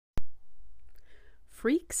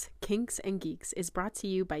Freaks, Kinks, and Geeks is brought to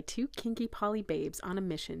you by two kinky poly babes on a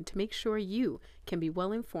mission to make sure you can be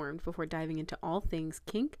well informed before diving into all things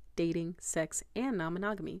kink, dating, sex, and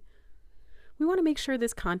non-monogamy. We want to make sure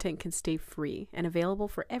this content can stay free and available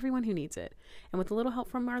for everyone who needs it. And with a little help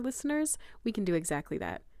from our listeners, we can do exactly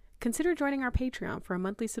that. Consider joining our Patreon for a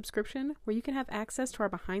monthly subscription where you can have access to our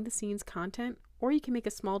behind-the-scenes content, or you can make a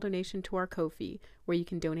small donation to our Ko-fi, where you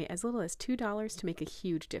can donate as little as $2 to make a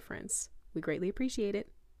huge difference. We greatly appreciate it.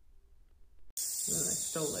 And then I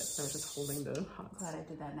stole it. I was just holding the hot. Glad I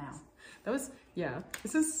did that now. That was, yeah.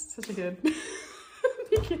 This is such a good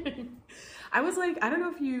beginning. I was like, I don't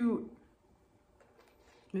know if you,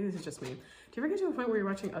 maybe this is just me. Do you ever get to a point where you're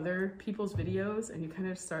watching other people's videos and you kind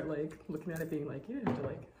of start like looking at it being like, you have to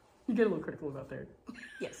like, you get a little critical about there.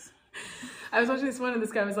 Yes. I was watching this one and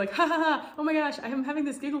this guy was like, ha ha ha, oh my gosh, I am having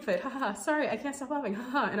this giggle fit, ha ha ha, sorry, I can't stop laughing, ha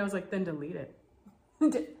ha. And I was like, then delete it.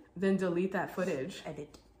 Then delete that footage.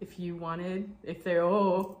 Edit. If you wanted, if they're,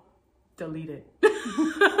 delete it.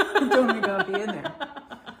 Don't even go be in there.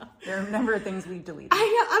 There are a number of things we've deleted.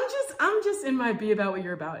 I'm just in my be about what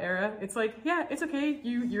you're about era. It's like, yeah, it's okay.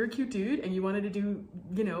 You're a cute dude and you wanted to do,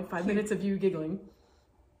 5 minutes of you giggling.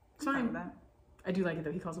 It's fine. I do like it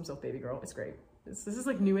though. He calls himself baby girl. It's great. This is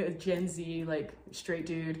like new Gen Z, like straight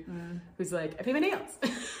dude who's like, I paint my nails.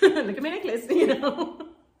 Look at my necklace,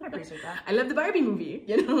 I appreciate that. I love the Barbie movie,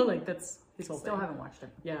 like that's his whole thing. Still haven't watched it.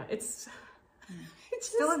 Yeah, it's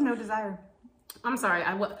Still have no desire. I'm sorry.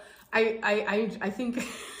 I think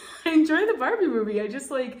I enjoy the Barbie movie. I just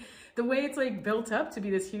like the way it's like built up to be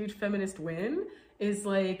this huge feminist win is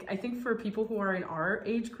like, I think for people who are in our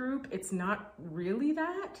age group, it's not really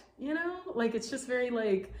that, like it's just very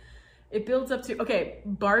like, it builds up to, okay,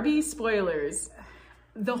 Barbie spoilers.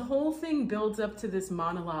 The whole thing builds up to this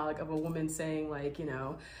monologue of a woman saying like,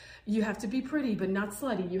 you have to be pretty, but not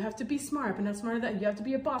slutty. You have to be smart, but not smarter than you have to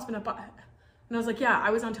be a boss, but not And I was like, yeah, I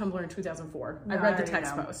was on Tumblr in 2004. I read the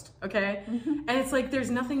text post, okay? And it's like,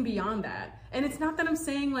 there's nothing beyond that. And it's not that I'm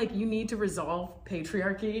saying like, you need to resolve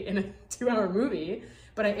patriarchy in a 2-hour movie,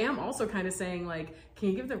 but I am also kind of saying like, can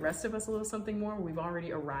you give the rest of us a little something more? We've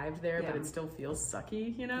already arrived there, but it still feels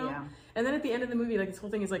sucky, Yeah. And then at the end of the movie, like this whole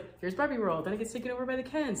thing is like, here's Barbie World, then it gets taken over by the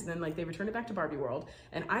Kens, and then like they return it back to Barbie World.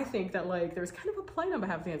 And I think that like, there's kind of a plight on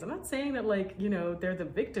behalf of the Kens. I'm not saying that like, they're the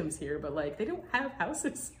victims here, but like, they don't have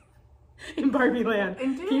houses in Barbie Land.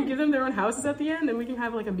 Can you give them their own houses at the end? Then we can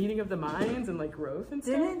have like a meeting of the minds and like growth and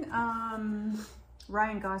stuff. Didn't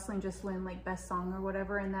Ryan Gosling just win like best song or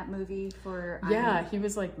whatever in that movie for? Yeah, he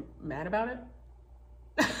was like mad about it.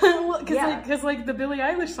 Well, because like the Billie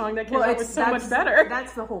Eilish song that came out was so much better.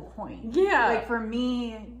 That's the whole point. Yeah. Like for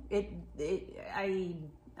me,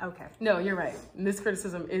 okay. No, you're right. And this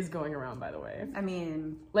criticism is going around, by the way. I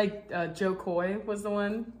mean, like Joe Coy was the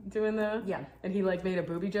one doing and he like made a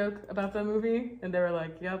booby joke about the movie, and they were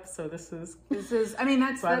like, "Yep, so this is." I mean,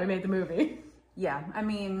 that's why we made the movie. Yeah, I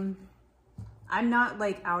mean, I'm not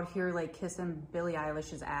like out here like kissing Billie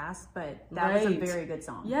Eilish's ass, but that was a very good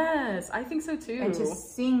song. Yes, I think so too. And to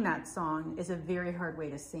sing that song is a very hard way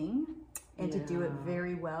to sing. And to do it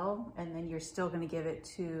very well, and then you're still going to give it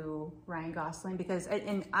to Ryan Gosling because,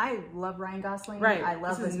 and I love Ryan Gosling. Right. I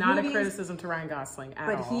love this is not a criticism to Ryan Gosling at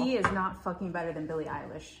all. But he is not fucking better than Billie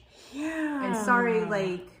Eilish. Yeah. And sorry,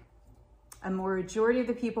 like a majority of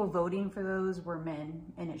the people voting for those were men,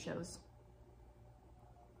 and it shows.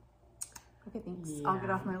 Okay, thanks. Yeah. I'll get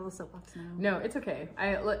off my little soapbox now. No, it's okay.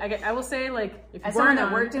 I will say, like, if as someone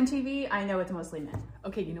that worked in TV, I know it's mostly men.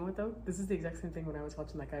 Okay, you know what though? This is the exact same thing when I was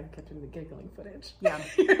watching that guy who kept doing the giggling footage. Yeah.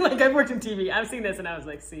 You're like, I've worked in TV. I've seen this, and I was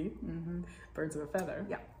like, see, birds of a feather.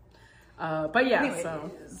 Yeah. But yeah, anyway, so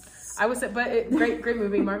I would say, but great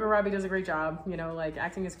movie. Margot Robbie does a great job. Like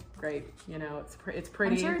acting is great. It's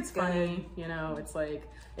pretty. I'm sure it's funny. good. It's like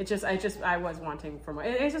I was wanting for more.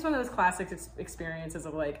 It's just one of those classic experiences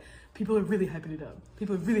of like people are really hyping it up.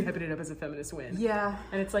 People are really hyping it up as a feminist win. Yeah.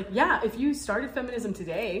 And it's like, yeah, if you started feminism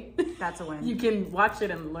today, that's a win. You can watch it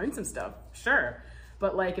and learn some stuff, sure.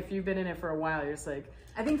 But like if you've been in it for a while, you're just like.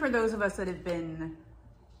 I think for those of us that have been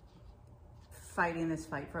fighting this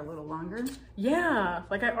fight for a little longer. Yeah,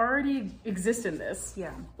 like I already exist in this.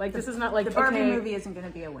 Yeah. Like this is not like the Barbie movie isn't going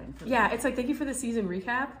to be a win for me. Yeah, it's like thank you for the season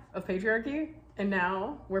recap of patriarchy, and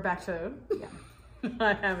now we're back to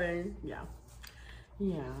not having yeah.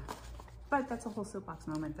 But that's a whole soapbox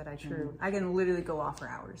moment that I can literally go off for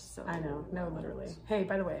hours. So I know, no, literally. Hey,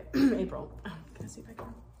 by the way, April, can I see if I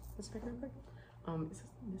can? Let's pick real quick. Is this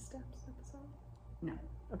Missteps episode? No.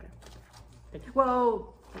 Okay. Thank you.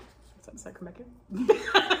 Well. Does that come back in?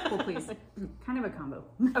 Well, please. Kind of a combo.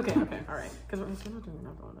 Okay, all right. Because we're not doing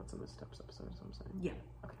another one. That's a Missteps episode, is what I'm saying. Yeah.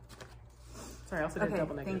 Okay. Sorry, I also did Okay,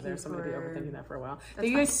 double negative thank there, you so I'm gonna be for- overthinking that for a while. That's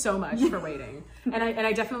Thank you guys so much for waiting. And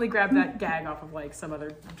I definitely grabbed that gag off of like some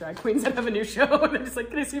other drag queens that have a new show, and I'm just like,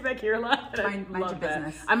 can I see you back here a lot? And Mind your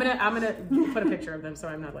business. I'm gonna put a picture of them so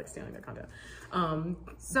I'm not like stealing their content.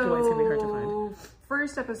 So boy, it's gonna be hard to find.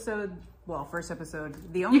 first episode,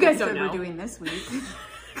 the only You guys don't episode we're know. doing this week,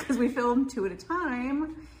 because we filmed 2 at a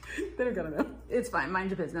time. They don't gotta know. It's fine,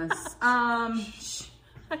 mind your business.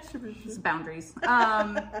 It's boundaries.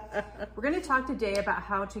 We're going to talk today about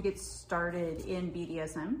how to get started in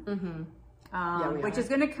BDSM. Which is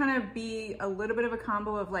going to kind of be a little bit of a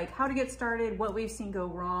combo of like how to get started, what we've seen go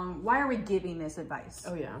wrong, why are we giving this advice?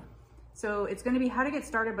 Oh yeah. So it's going to be how to get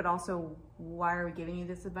started, but also why are we giving you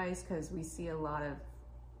this advice? Because we see a lot of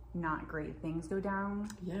not great things go down.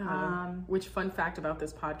 Yeah. Which fun fact about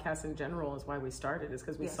this podcast in general is why we started is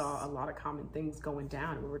because we Yes. saw a lot of common things going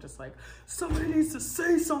down and we were just like, somebody needs to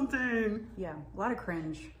say something. Yeah, a lot of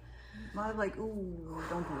cringe. A lot of like, ooh,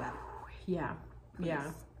 don't do that. Yeah. Please. Yeah.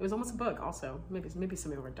 It was almost a book also. Maybe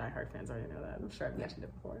some of our diehard fans already know that. I'm sure I've mentioned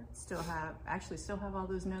it before. Still have all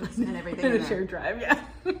those notes and everything In in a there. shared drive, yeah.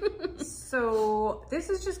 So this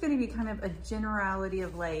is just going to be kind of a generality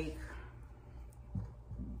of like,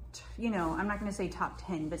 you know, I'm not going to say top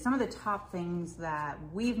 10, but some of the top things that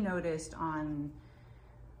we've noticed on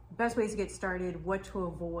best ways to get started, what to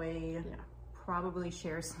avoid, Yeah. probably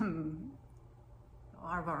share some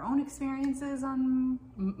of our own experiences on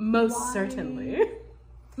Most why. certainly.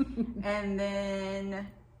 And then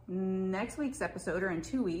next week's episode, or in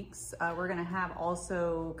 2 weeks, we're going to have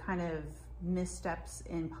also kind of missteps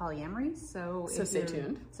in polyamory. So stay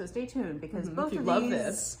tuned. So stay tuned, because both If you of love these,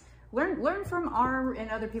 this. learn from our and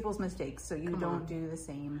other people's mistakes, so you don't do the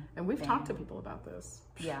same. And we've thing. talked to people about this.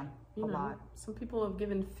 Yeah, You a know, lot. Some people have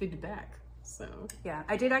given feedback. So Yeah,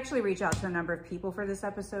 I did actually reach out to a number of people for this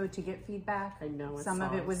episode to get feedback. I know, I some of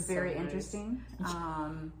saw it was it's so very nice. interesting.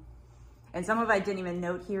 And some of it I didn't even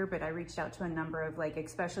note here, but I reached out to a number of like,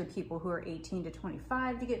 especially people who are 18 to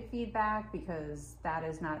 25 to get feedback, because that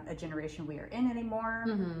is not a generation we are in anymore.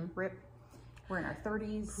 RIP. We're in our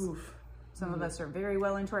 30s. oof. Some of us are very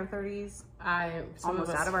well into our 30s. Some Almost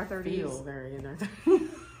of us out of our 30s. feel very in our 30s.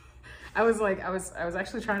 I was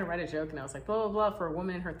actually trying to write a joke, and I was like, blah, blah, blah, for a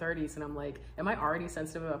woman in her 30s. And I'm like, am I already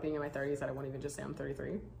sensitive about being in my 30s that I won't even just say I'm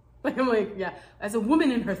 33? Like, I'm like, yeah, as a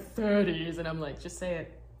woman in her 30s. And I'm like, just say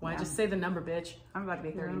it. Why just say the number, bitch? I'm about to be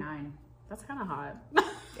 39. That's kind of hot.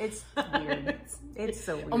 It's weird. It's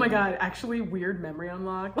so weird. Oh my God, actually weird memory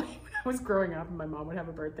unlock. Like when I was growing up and my mom would have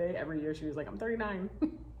a birthday, every year she was like, I'm 39.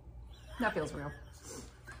 That feels real.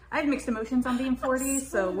 I had mixed emotions on being 40,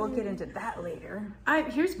 so we'll get into that later.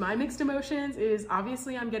 Here's my mixed emotions is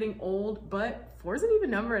obviously I'm getting old, but 4 is an even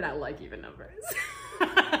number and I like even numbers.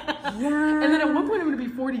 Yeah. And then at one point I'm going to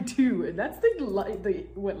be 42 and that's the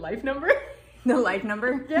life number? The life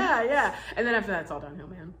number? Yeah. And then after that, it's all downhill,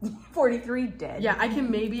 man. 43 dead. Yeah, I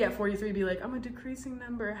can maybe at 43 be like, I'm a decreasing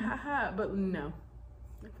number, haha, but no.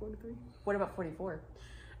 Like 43. What about 44?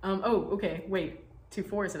 Okay, wait. 2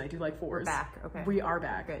 4s and I do like 4s. Back, okay. We are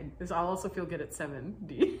back. Good. Because I'll also feel good at 7D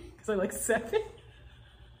because I like 7.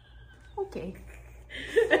 Okay.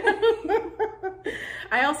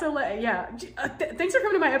 I also like, thanks for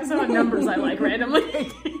coming to my episode on numbers I like randomly.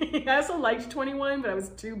 I also liked 21, but I was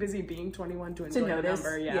too busy being 21 to enjoy the notice.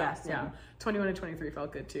 number. Yeah, Yeah. 21 and 23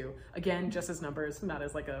 felt good too. Again, just as numbers, not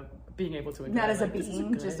as like a being able to enjoy. Not as a like, this is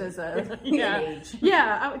being, good. just as a yeah. age.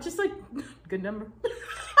 Yeah, just like, good number.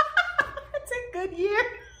 It's a good year.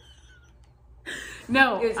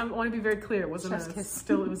 No, I want to be very clear. It wasn't Chef's kiss.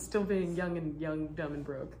 it was still being young, dumb, and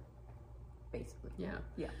broke. Basically. Yeah.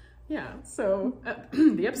 Yeah. Yeah, so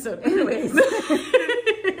the episode. Anyways.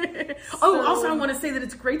 Also, I want to say that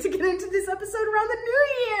it's great to get into this episode around the new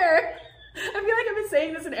year. I feel like I've been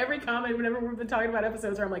saying this in every comment whenever we've been talking about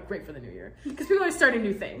episodes where I'm like, great for the new year. Because people are starting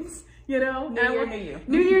new things, you know? New year, new you.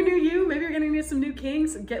 New year, new you. Maybe you're getting into some new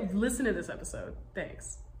kinks. Listen to this episode.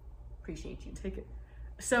 Thanks. Appreciate you. Take it.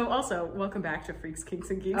 So also, welcome back to Freaks, Kinks,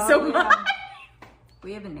 and Geeks. Oh, So yeah. much.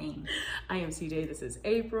 We have a name. I am CJ, this is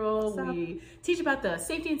April. What's up? We teach about the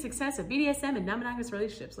safety and success of BDSM and non-monogamous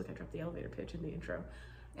relationships. Look, I dropped the elevator pitch in the intro.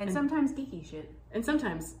 And sometimes geeky shit. And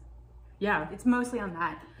sometimes, yeah. It's mostly on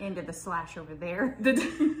that end of the slash over there.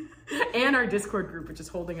 And our Discord group, which is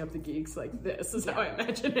holding up the geeks like this, is how I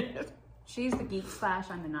imagine it. She's the geek slash,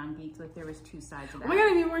 I'm the non-geek. Like there was 2 sides of that. Oh my God,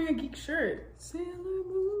 I'm even wearing a geek shirt. Sailor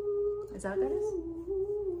Moon. Is that what that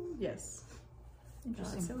is? Yes.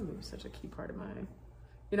 Interesting. Sailor Moon is such a key part of my...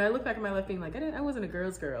 You know, I look back at my life being like, I wasn't a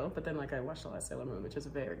girl's girl, but then like I watched the last Sailor Moon, which is a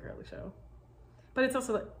very girly show. But it's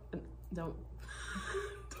also like, don't.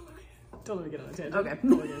 Don't let me get on a tangent. Okay.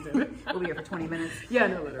 Don't let me get on a tangent. We'll be here for 20 minutes. Yeah,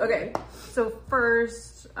 no, literally. Okay. So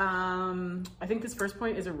first, I think this first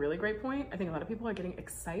point is a really great point. I think a lot of people are getting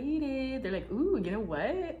excited. They're like, ooh, you know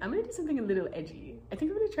what? I'm gonna do something a little edgy. I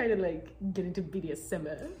think I'm gonna try to like get into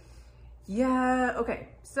BDSM. yeah, okay.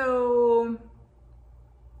 So,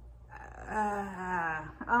 I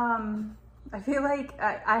feel like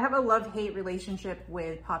I have a love-hate relationship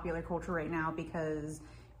with popular culture right now because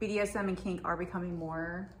BDSM and kink are becoming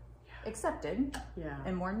more accepted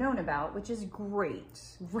and more known about, which is great.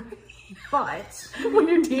 But when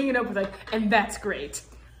you're teeing it up with like, and that's great.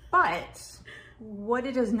 But what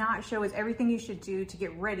it does not show is everything you should do to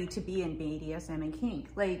get ready to be in BDSM and kink.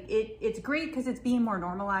 Like it's great because it's being more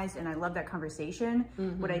normalized, and I love that conversation.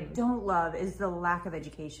 What I don't love is the lack of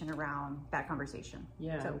education around that conversation.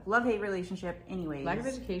 Yeah. So love-hate relationship anyways. Lack of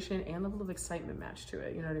education and level of excitement matched to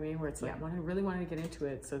it. You know what I mean? Where it's like, I really wanted to get into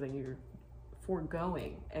it, so then you're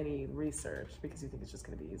foregoing any research because you think it's just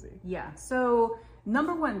going to be easy. Yeah. So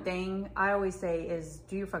number one thing I always say is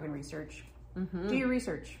do your fucking research. Do your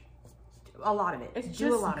research. A lot of it. It's do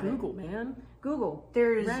just a lot Google, of it. man. Google.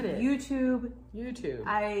 There's Reddit. YouTube.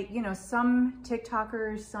 Some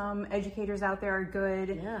TikTokers, some educators out there are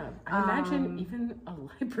good. Yeah. I imagine even a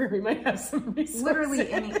library might have some resources.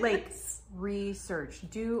 Literally any, research.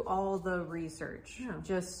 Do all the research. Yeah.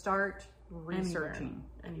 Just start researching.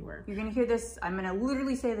 Anywhere. You're going to hear this. I'm going to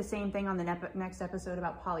literally say the same thing on the next episode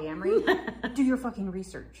about polyamory. Do your fucking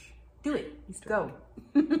research. Do it. Go.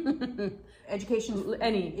 Education.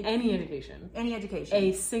 Any education. Any education.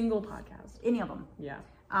 A single podcast. Any of them. Yeah.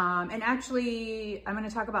 And actually, we're going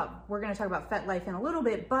to talk about FetLife in a little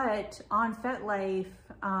bit, but on FetLife,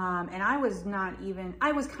 and I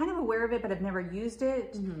was kind of aware of it, but I've never used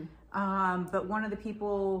it. But one of the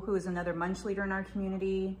people who is another munch leader in our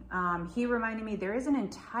community, he reminded me there is an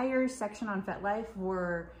entire section on FetLife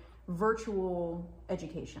for virtual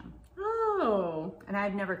education. Oh. And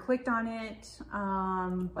I've never clicked on it,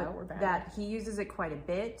 but that he uses it quite a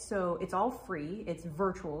bit. So it's all free. It's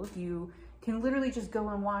virtual. You can literally just go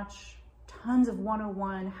and watch tons of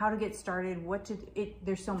 101, how to get started,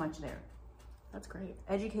 there's so much there. That's great.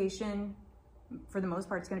 Education, for the most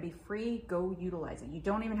part, it's going to be free. Go utilize it. You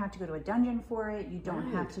don't even have to go to a dungeon for it. You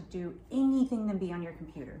don't have to do anything than be on your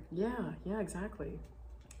computer. Yeah, exactly.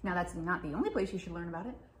 Now, that's not the only place you should learn about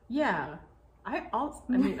it. Yeah. I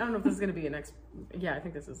don't know if this is going to be I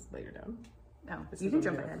think this is later down. No, you can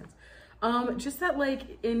jump ahead. Just that,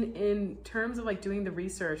 in terms of, doing the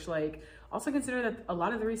research, also consider that a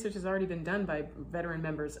lot of the research has already been done by veteran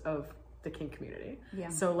members of the kink community. Yeah.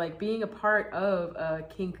 So, being a part of a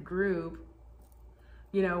kink group,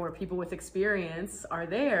 where people with experience are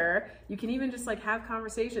there, you can even just have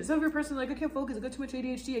conversations. So if you're a person I can't focus, I got too much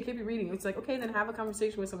ADHD, I can't be reading. It's okay, then have a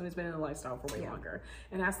conversation with someone who's been in the lifestyle for way longer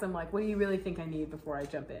and ask them what do you really think I need before I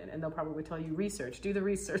jump in? And they'll probably tell you do the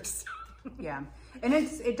research. Yeah. And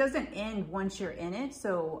it doesn't end once you're in it.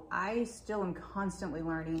 So I still am constantly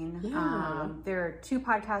learning. Yeah. There are two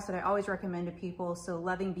podcasts that I always recommend to people. So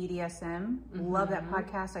Loving BDSM, love that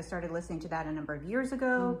podcast. I started listening to that a number of years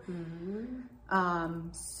ago.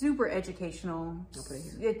 Super educational.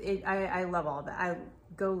 I love all that.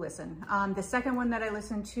 Go listen. The second one that I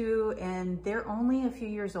listened to, and they're only a few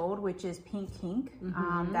years old, which is Pink Kink.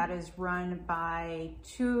 That is run by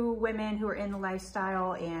two women who are in the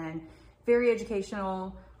lifestyle and very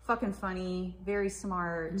educational, fucking funny, very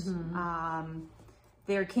smart.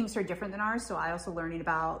 Their kinks are different than ours, so I also learning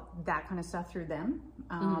about that kind of stuff through them.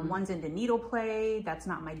 One's into needle play. That's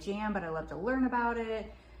not my jam, but I love to learn about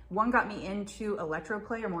it. One got me into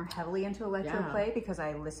electroplay, or more heavily into electroplay, because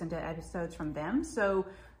I listened to episodes from them. So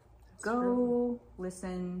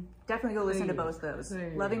listen, definitely go listen to both those.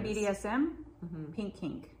 Loving BDSM, Pink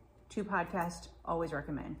Kink, two podcasts, always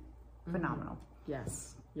recommend. Phenomenal.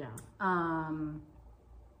 Yes. Yeah.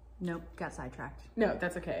 Nope, got sidetracked. No,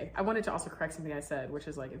 that's okay. I wanted to also correct something I said, which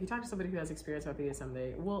is if you talk to somebody who has experience about BDSM,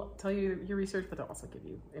 they will tell you your research, but they'll also give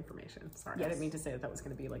you information. Sorry, yes. I didn't mean to say that was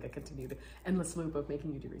going to be a continued endless loop of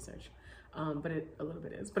making you do research. But it a little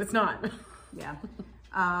bit is, but it's not. Yeah.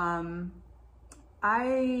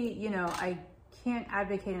 I can't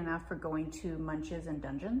advocate enough for going to munches and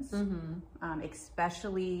dungeons,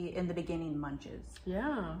 especially in the beginning munches.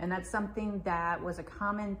 Yeah. And that's something that was a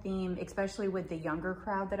common theme, especially with the younger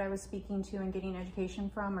crowd that I was speaking to and getting education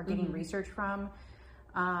from or getting research from.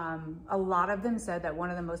 A lot of them said that one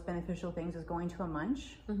of the most beneficial things is going to a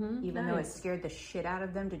munch, even though it scared the shit out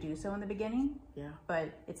of them to do so in the beginning. Yeah. But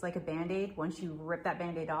it's like a Band-Aid. Once you rip that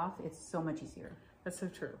Band-Aid off, it's so much easier. That's so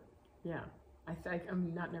true. Yeah.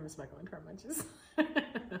 I'm not nervous about going to our munches.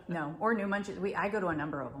 No, or new munches. I go to a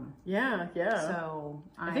number of them. Yeah. So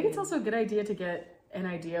I think it's also a good idea to get an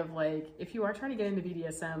idea of like, if you are trying to get into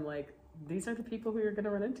BDSM, like these are the people who you're going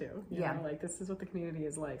to run into. You know? Like this is what the community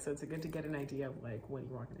is like. So it's good to get an idea of like what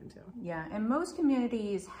you're walking into. Yeah, and most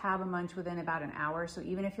communities have a munch within about an hour. So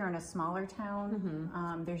even if you're in a smaller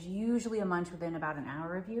town, there's usually a munch within about an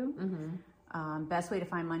hour of you. Best way to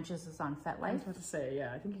find munches is on FetLife. I was about to say,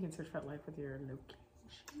 yeah, I think you can search FetLife with your location.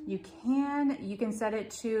 You can set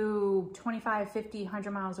it to 25, 50,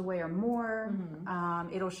 100 miles away or more.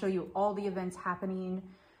 It'll show you all the events happening.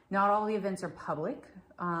 Not all the events are public.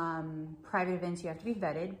 Private events, you have to be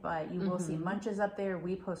vetted, but you will see munches up there.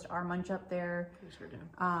 We post our munch up there. We sure do.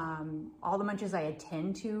 All the munches I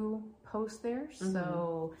attend to post there.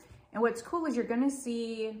 So, and what's cool is you're going to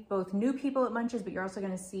see both new people at munches, but you're also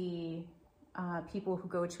going to see people who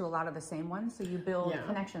go to a lot of the same ones. So you build a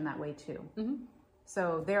connection that way too.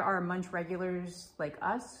 So there are munch regulars like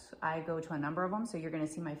us. I go to a number of them, so you're going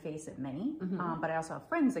to see my face at many. But I also have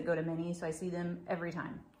friends that go to many, so I see them every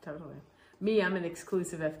time. Totally. Me, I'm an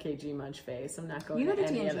exclusive FKG munch face. I'm not going to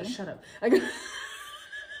any TNG. other. Shut up. They don't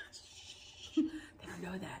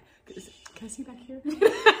know that. Can I see back here?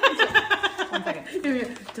 1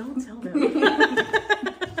 second. Don't tell them.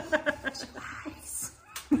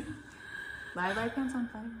 Live pants on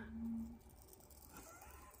fire.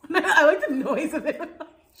 I like the noise of it.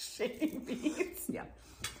 Shaking beads. Yeah.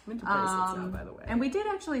 I'm into bracelets now, by the way. And we did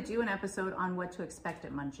actually do an episode on what to expect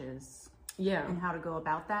at munches. Yeah. And how to go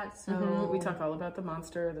about that. So we talk all about the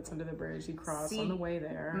monster that's under the bridge. You cross on the way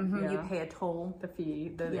there. You pay a toll. The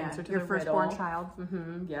fee, the answer to your the firstborn riddle. child.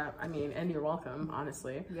 Yeah, I mean, and you're welcome,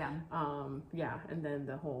 honestly. Yeah. And then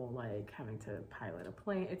the whole like having to pilot a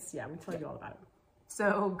plane. We tell you all about it.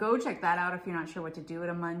 So go check that out if you're not sure what to do at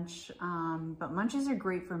a munch. But munches are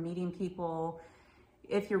great for meeting people.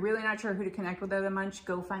 If you're really not sure who to connect with at a munch,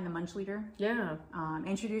 go find the munch leader. Yeah.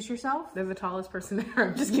 Introduce yourself. They're the tallest person there.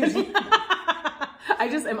 I'm just kidding. I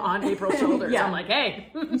just am on April's shoulders. I'm like,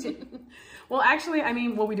 hey. Well, actually, I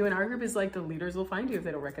mean, what we do in our group is like the leaders will find you if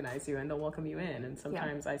they don't recognize you and they'll welcome you in. And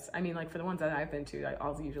sometimes I mean, like for the ones that I've been to,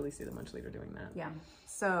 I'll usually see the munch leader doing that. Yeah.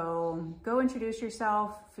 So go introduce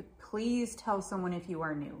yourself. Please tell someone if you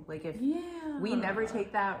are new. Like if we never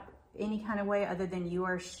take that any kind of way other than you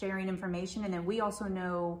are sharing information. And then we also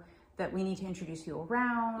know that we need to introduce you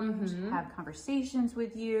around, have conversations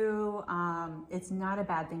with you. It's not a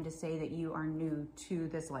bad thing to say that you are new to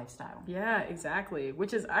this lifestyle. Yeah, exactly.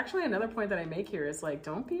 Which is actually another point that I make here is like,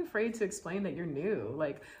 don't be afraid to explain that you're new.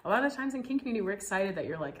 Like a lot of the times in kink community, we're excited that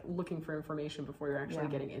you're like looking for information before you're actually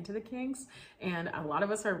getting into the kinks. And a lot of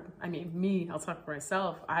us are, I mean, me, I'll talk for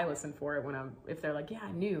myself. I listen for it if they're like, yeah,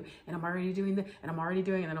 I'm new and I'm already doing this and I'm already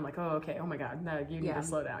doing it. And then I'm like, oh, okay. Oh my God, no, you need to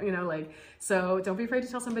slow down, like, so don't be afraid to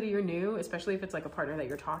tell somebody you're new, especially if it's like a partner that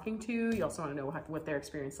you're talking to. You also want to know what their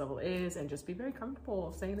experience level is and just be very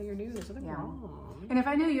comfortable saying that you're new. There's nothing wrong. And if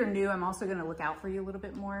I know you're new, I'm also going to look out for you a little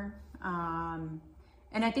bit more. And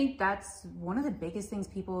I think that's one of the biggest things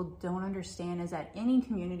people don't understand is that any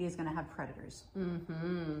community is going to have predators.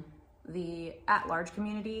 The at-large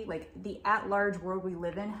community, like the at-large world we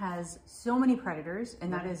live in has so many predators,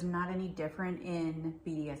 and that is not any different in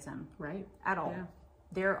BDSM. Right. At all. Yeah.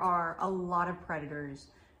 There are a lot of predators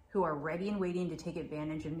who are ready and waiting to take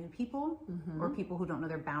advantage of new people or people who don't know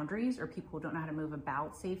their boundaries or people who don't know how to move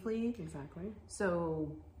about safely. Exactly.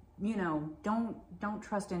 So, don't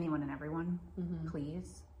trust anyone and everyone,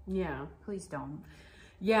 please. Yeah. Please don't.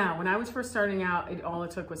 Yeah, when I was first starting out, all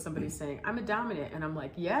it took was somebody saying, I'm a dominant. And I'm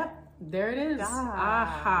like, yep, there it is.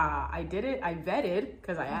 Aha, I did it. I vetted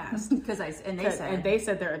because I asked. And they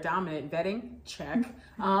said they're a dominant. Vetting, check.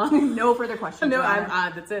 No further questions. No,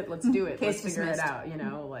 that's it. Let's do it. Case Let's figure dismissed. it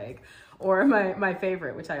out, like, or my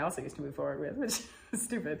favorite, which I also used to move forward with, which is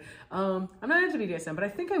stupid. I'm not into BDSM, but I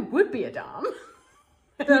think I would be a dom.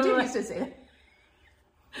 You did used to say it.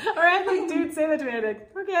 Or I think dudes say that to me, I'm like,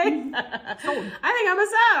 okay. I think I'm a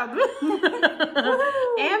sub.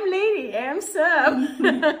 Am lady, am sub.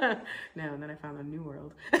 No, and then I found a new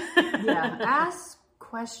world. Yeah, ask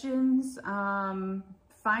questions.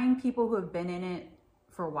 Find people who have been in it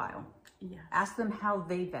for a while. Yes. Ask them how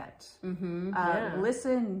they vet.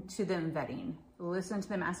 Listen to them vetting. Listen to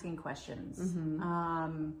them asking questions.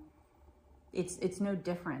 It's no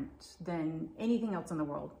different than anything else in the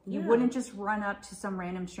world. You wouldn't just run up to some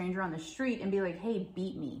random stranger on the street and be like, hey,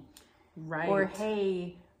 beat me. Right. Or,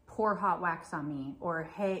 hey, pour hot wax on me. Or,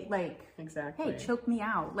 hey, like, exactly. Hey, choke me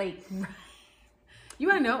out. Like, you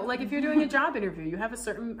want to know, like if you're doing a job interview, you have a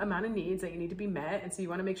certain amount of needs that you need to be met. And so you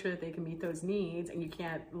want to make sure that they can meet those needs. And you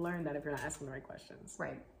can't learn that if you're not asking the right questions.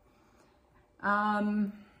 Right.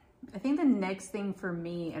 I think the next thing for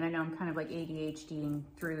me, and I know I'm kind of like ADHDing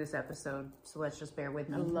through this episode, so let's just bear with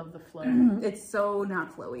me. I love the flow. It's so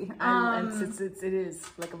not flowy. It is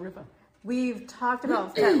like a river. We've talked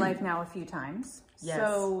about Fet Life now a few times. Yes.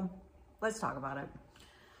 So let's talk about it.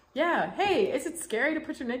 Yeah. Hey, is it scary to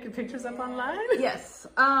put your naked pictures up online? Yes.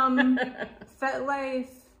 Fet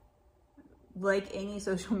Life, like any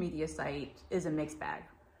social media site, is a mixed bag.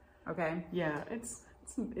 Okay? Yeah, it's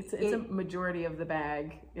a majority of the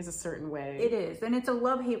bag is a certain way. It is, and it's a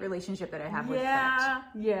love-hate relationship that I have with Fet.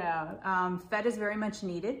 Yeah. Fet is very much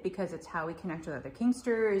needed because it's how we connect with other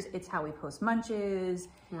kinksters. It's how we post munches.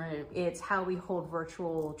 Right. It's how we hold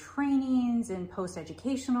virtual trainings and post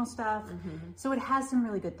educational stuff. So it has some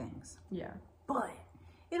really good things. Yeah. But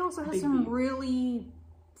it also has some really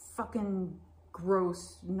fucking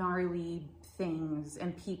gross, gnarly things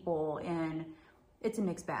and people, and it's a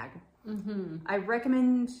mixed bag. I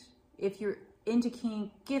recommend, if you're into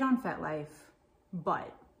kink, get on Fet Life,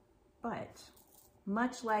 but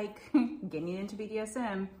much like getting into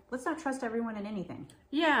BDSM, let's not trust everyone in anything.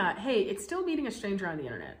 Yeah. Hey, it's still meeting a stranger on the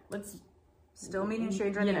internet. Still meeting a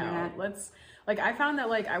stranger on the internet. I found that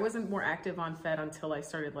I wasn't more active on Fet until I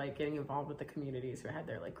started getting involved with the communities who had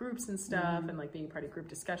their groups and stuff and being part of group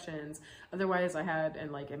discussions. Otherwise I had, and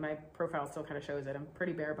in my profile still kind of shows that I'm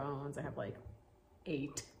pretty bare bones. I have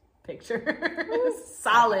 8 pictures.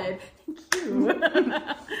 Solid. Thank you.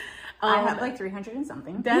 I have 300 and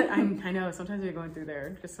something. That I know. Sometimes you're going through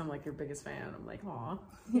there, just I'm your biggest fan. I'm aw.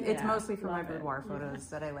 Yeah, it's mostly for my boudoir photos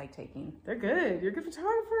that I like taking. They're good. You're a good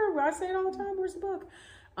photographer. I say it all the time. Where's the book?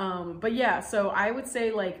 But yeah, so I would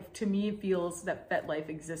say to me it feels that Fet Life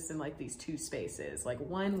exists in these two spaces.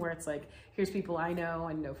 One where it's here's people I know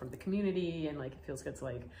and know from the community, and it feels good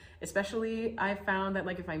to especially I found that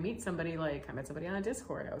if I meet somebody, I met somebody on a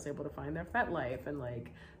Discord, I was able to find their Fet Life and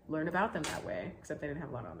learn about them that way, except they didn't have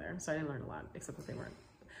a lot on there, so I didn't learn a lot except that they weren't.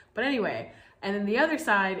 But anyway, and then the other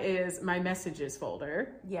side is my messages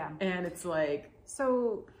folder. Yeah. And it's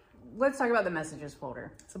so let's talk about the messages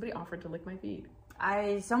folder. Somebody offered to lick my feet.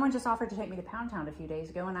 Someone just offered to take me to Pound Town a few days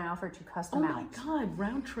ago, and I offered to cuss them out. Oh my God,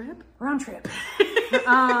 round trip? Round trip.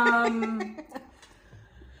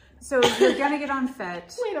 So you're gonna get on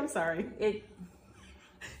Fet. Wait, I'm sorry.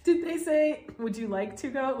 Did they say, would you like to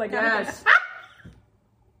go? Yes.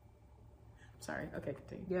 Sorry. Okay,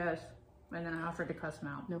 continue. Yes. And then I offered to cuss them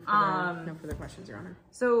out. No further questions, Your Honor.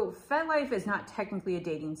 So Fet Life is not technically a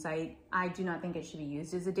dating site. I do not think it should be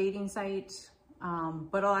used as a dating site.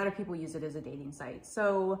 But a lot of people use it as a dating site.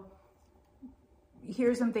 So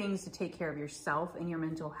here's some things to take care of yourself and your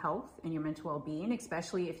mental health and your mental well-being,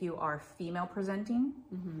 especially if you are female presenting.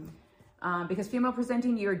 Because female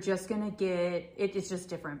presenting, you're just going to get, it's just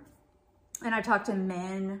different. And I talked to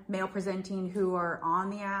male presenting who are on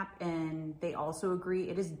the app, and they also agree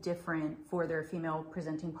it is different for their female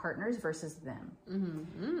presenting partners versus them.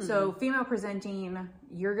 So female presenting,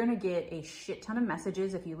 you're going to get a shit ton of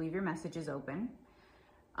messages if you leave your messages open.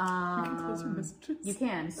 You can close your messages. You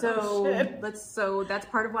can. So that's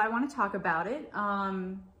part of why I want to talk about it.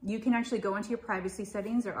 You can actually go into your privacy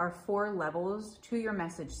settings. There are 4 levels to your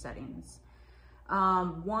message settings.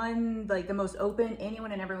 One, the most open,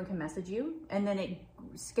 anyone and everyone can message you. And then it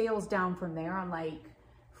scales down from there on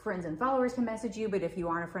friends and followers can message you. But if you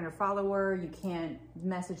aren't a friend or follower, you can't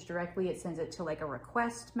message directly. It sends it to a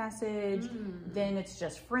request message. Then it's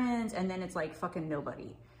just friends. And then it's fucking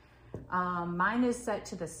nobody. Mine is set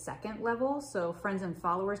to the 2nd level. So friends and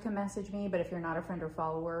followers can message me. But if you're not a friend or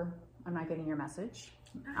follower, I'm not getting your message.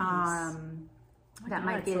 Nice. That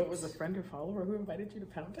might get... So it was a friend or follower who invited you to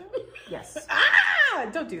Pound Town? Yes.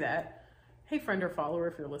 Don't do that. Hey, friend or follower,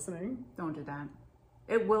 if you're listening. Don't do that.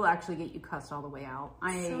 It will actually get you cussed all the way out.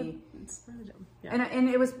 It's random. Yeah. And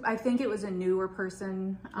it was, I think it was a newer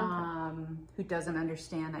person who doesn't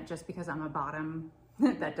understand that just because I'm a bottom,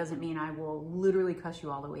 that doesn't mean I will literally cuss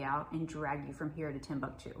you all the way out and drag you from here to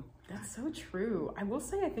Timbuktu. That's so true. I will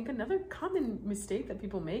say, I think another common mistake that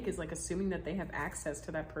people make is assuming that they have access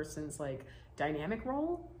to that person's dynamic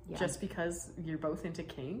role just because you're both into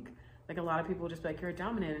kink. A lot of people just be you're a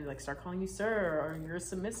dominant and start calling you sir, or you're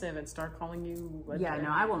submissive and start calling you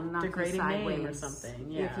I will not degrading sideways name or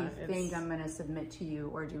something. Yeah, if you think I'm going to submit to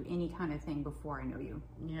you or do any kind of thing before I know you.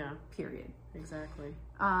 Yeah. Period. Exactly.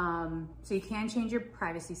 So you can change your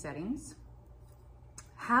privacy settings.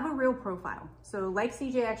 Have a real profile. So like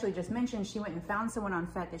CJ actually just mentioned, she went and found someone on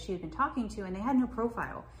Fet that she had been talking to and they had no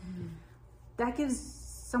profile. That gives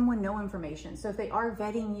someone no information. So if they are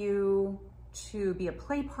vetting you to be a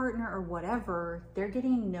play partner or whatever, they're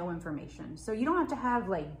getting no information. So you don't have to have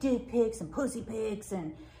dick pics and pussy pics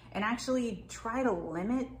and and actually try to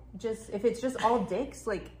limit, just if it's just all dicks,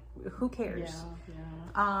 like who cares?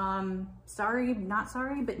 Sorry, not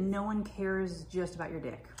sorry, but no one cares just about your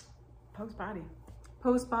dick. Post body,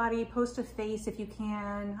 post a face if you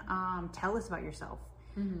can. Tell us about yourself.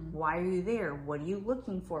 Why are you there? What are you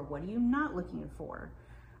looking for? What are you not looking for?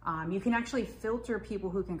 You can actually filter people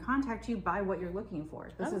who can contact you by what you're looking for.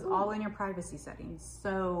 This is all in your privacy settings.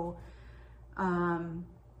 So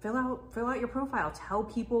fill out your profile. Tell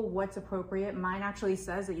people what's appropriate. Mine actually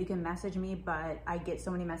says that you can message me, but I get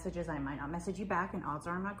so many messages I might not message you back, and odds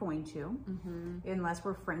are I'm not going to, unless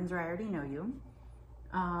we're friends or I already know you.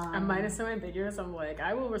 And mine is so ambiguous. I'm like,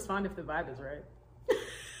 I will respond if the vibe is right.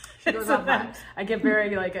 She goes off vibes. I get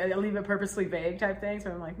very like, I leave it purposely vague type thing.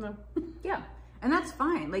 So I'm like, no. Yeah. And that's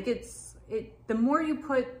fine. Like the more you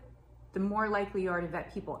put, the more likely you are to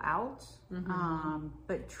vet people out.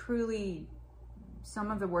 But truly,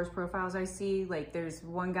 some of the worst profiles I see, like there's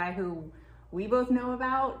one guy who we both know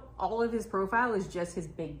about, all of his profile is just his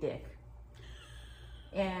big dick.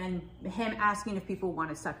 And him asking if people want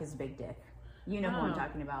to suck his big dick. You know who I'm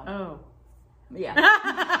talking about. Oh. Yeah.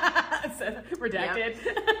 Redacted.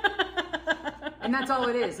 Yep. And that's all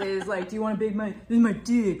it is like, do you want to this is my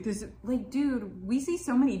dick. This is, like, dude, we see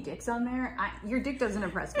so many dicks on there. Your dick doesn't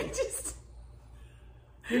impress me.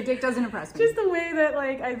 Your dick doesn't impress me. Just the way that,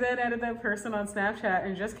 like, I then added that person on Snapchat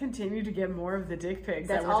and just continued to get more of the dick pics.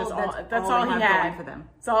 That's all he had for them.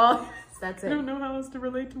 That's it. I don't know how else to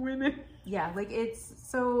relate to women. Yeah, like, it's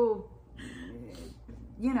so,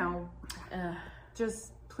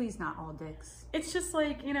 just please not all dicks. It's just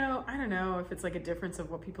like, I don't know if it's like a difference of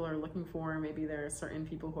what people are looking for. Maybe there are certain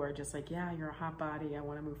people who are just like, yeah, you're a hot body, I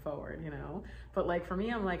want to move forward, But like for me,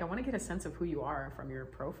 I'm like, I want to get a sense of who you are from your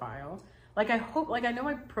profile. Like I hope, like I know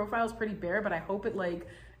my profile is pretty bare, but I hope it like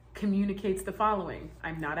communicates the following.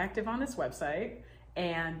 I'm not active on this website,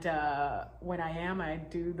 and when I am, I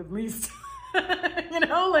do the least.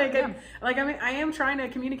 I am trying to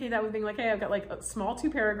communicate that with being like, hey, I've got like a small 2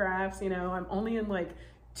 paragraphs, I'm only in like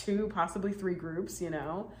 2, possibly 3 groups,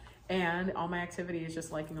 and all my activity is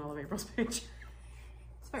just liking all of April's pictures.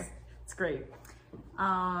 It's fair. It's great.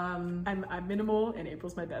 I'm minimal and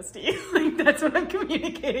April's my bestie. Like that's what I'm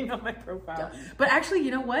communicating on my profile. Done. But actually,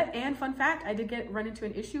 you know what? And fun fact, I did run into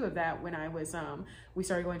an issue of that when I was we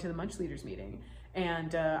started going to the Munch Leaders meeting,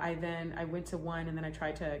 and I went to one, and then I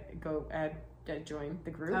tried to go join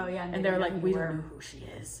the group. Oh yeah, and they're like, we don't know who she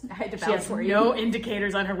is. I had to vouch for you. She has no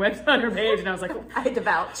indicators on her website, on her page, and I was like, I had to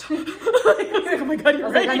vouch. I was like, oh my god, you're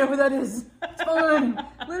right. Like, I know who that is. It's fun.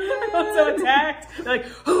 I was so attacked. They're like,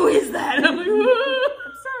 who is that? And I'm like,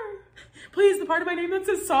 I'm sorry. Please, the part of my name that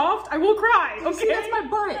says soft, I will cry. Okay, see, that's my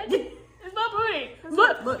butt. It's not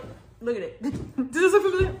booty. Look at it. Does this look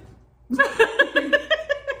familiar?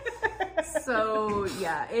 So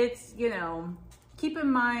yeah, it's keep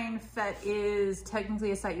in mind, FET is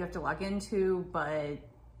technically a site you have to log into, but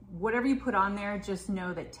whatever you put on there, just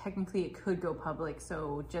know that technically it could go public.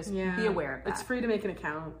 So just be aware of that. It's free to make an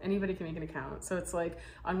account. Anybody can make an account. So it's like,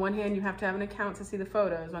 on one hand, you have to have an account to see the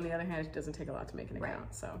photos. On the other hand, it doesn't take a lot to make an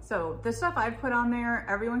account. So the stuff I've put on there,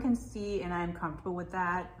 everyone can see, and I'm comfortable with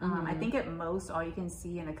that. I think at most, all you can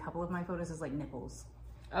see in a couple of my photos is like nipples.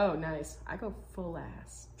 Oh, nice. I go full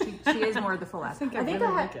ass. She is more of the full ass. I think like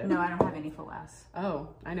it. No, I don't have any full ass. Oh,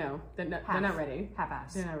 I know. They're not ready. Half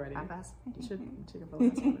ass. They're not ready. Half ass. You should take a full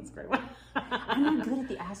ass one. That's a great one. I'm not good at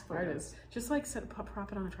the ass photos. Artist. Just like prop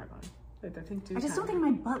it on a tripod. Like, I just don't think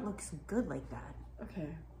my butt looks good like that. Okay.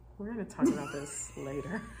 We're going to talk about this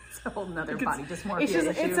later. It's a whole nother body dysmorphia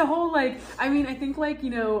issue. It's a whole, like, I mean, I think, like,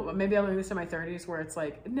 maybe I'll learn this in my 30s where it's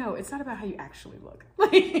like, no, it's not about how you actually look.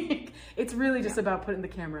 Like, it's really just about putting the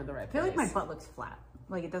camera in the right place. I feel like my butt looks flat.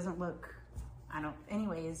 Like, it doesn't look,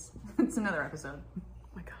 anyways, it's another episode. Oh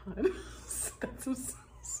my God. That's so... It's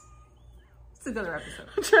another episode.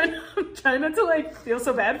 I'm trying not to, like, feel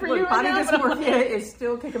so bad for you. Body dysmorphia is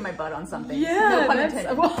still kicking my butt on something. Yeah, no pun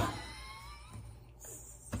intended.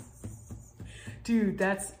 Dude,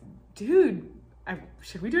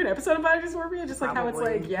 should we do an episode of body dysmorphia? Just like Probably. how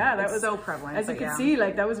it's like, that was so prevalent. As you can see,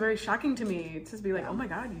 like that was very shocking to me to be like, oh my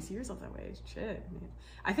God, you see yourself that way. Shit. Man.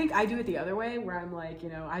 I think I do it the other way where I'm like,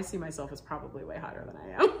 I see myself as probably way hotter than I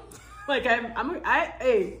am. Like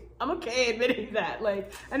I'm okay admitting that.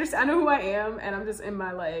 Like I know who I am, and I'm just in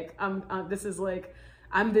my like, I'm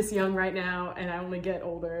this young right now, and I only get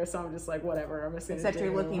older, so I'm just like, whatever. I'm just gonna Except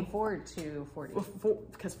you're looking forward to 40.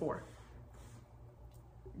 Because 4.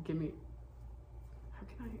 Give me. How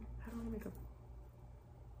do I make up?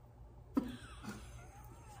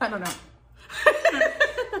 I don't know.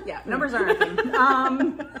 Yeah, numbers aren't a thing.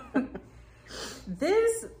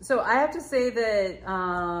 So I have to say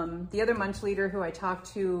that the other Munch leader who I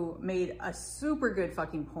talked to made a super good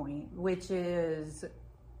fucking point, which is,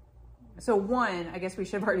 so one, I guess we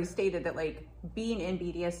should have already stated that like being in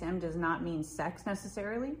BDSM does not mean sex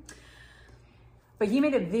necessarily. But he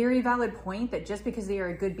made a very valid point that just because they are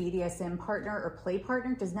a good BDSM partner or play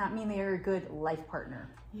partner does not mean they are a good life partner.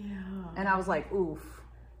 Yeah. And I was like, oof.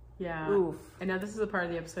 Yeah. Oof. And now this is the part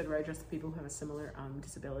of the episode where I address the people who have a similar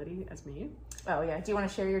disability as me. Oh yeah. Do you want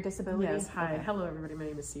to share your disability? Yes. Hi. Okay. Hello, everybody. My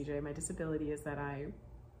name is CJ. My disability is that I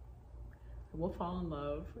will fall in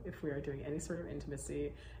love if we are doing any sort of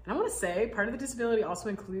intimacy. And I want to say part of the disability also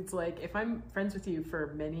includes like if I'm friends with you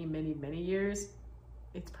for many, many, many years,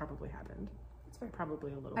 it's probably happened.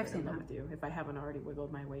 Probably a little bit in love with you if I haven't already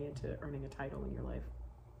wiggled my way into earning a title in your life.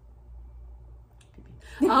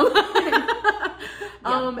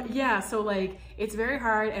 Yeah, so like it's very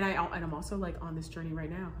hard, and I'm also like on this journey right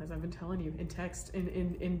now, as I've been telling you in text,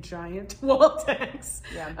 in giant wall text,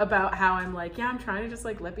 about how I'm like, yeah, I'm trying to just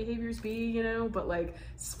like let behaviors be, you know, but like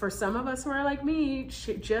for some of us who are like me,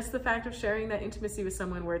 just the fact of sharing that intimacy with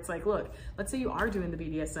someone where it's like, look, let's say you are doing the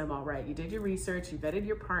BDSM all right, you did your research, you vetted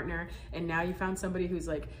your partner, and now you found somebody who's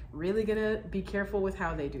like really gonna be careful with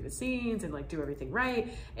how they do the scenes and like do everything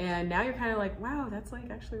right, and now you're kind of like, wow, that's like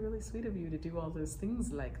actually really sweet of you to do all those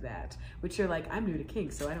things like that, which you're like, I'm new to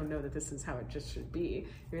kink, so I don't know that this is how it just should be.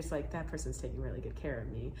 You're just like, that person's taking really good care of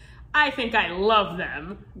me. I think I love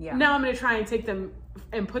them. Yeah. Now I'm going to try and take them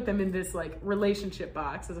and put them in this like relationship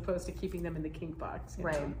box as opposed to keeping them in the kink box.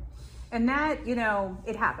 Right. Know? And that, you know,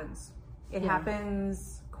 it happens. It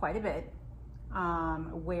happens quite a bit.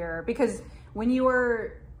 Because when you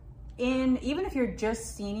are even if you're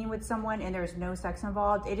just scening with someone and there's no sex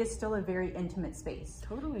involved, it is still a very intimate space.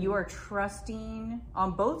 Totally. You are trusting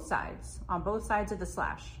on both sides of the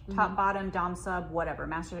slash, top, bottom, dom, sub, whatever,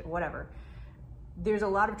 master, whatever. There's a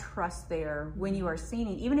lot of trust there when you are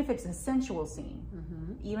scening, even if it's a sensual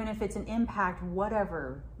scene, even if it's an impact,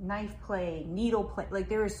 whatever, knife play, needle play, like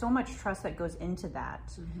there is so much trust that goes into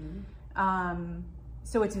that.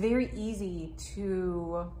 So it's very easy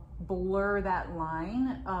to blur that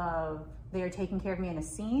line of they are taking care of me in a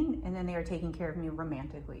scene and then they are taking care of me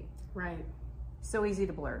romantically. Right. So easy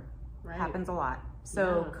to blur. Right. Happens a lot.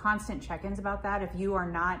 So constant check-ins about that. If you are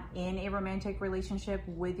not in a romantic relationship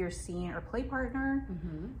with your scene or play partner,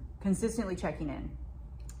 consistently checking in.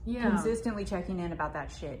 Yeah. Consistently checking in about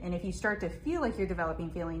that shit. And if you start to feel like you're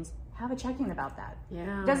developing feelings, have a check-in about that.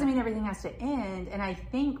 Yeah. Doesn't mean everything has to end. And I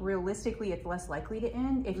think realistically it's less likely to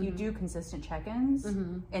end if you do consistent check-ins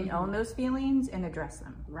and own those feelings and address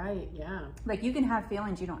them. Right, yeah. Like you can have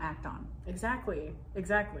feelings you don't act on. Exactly,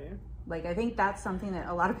 exactly. Like I think that's something that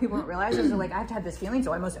a lot of people don't realize is they're like, I have to have this feeling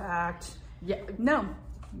so I must act. Yeah. No,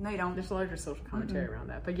 you don't. There's a larger social commentary around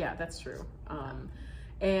that. But yeah, that's true.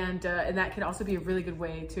 And that can also be a really good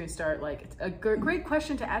way to start, like, a great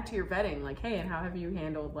question to add to your vetting. Like, hey, and how have you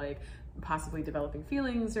handled, like, possibly developing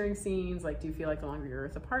feelings during scenes? Like, do you feel like the longer you're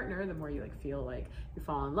with a partner, the more you, like, feel like you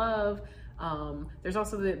fall in love? There's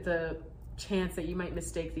also the chance that you might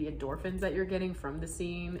mistake the endorphins that you're getting from the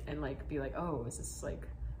scene and, like, be like, oh, is this, like,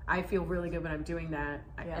 I feel really good when I'm doing that.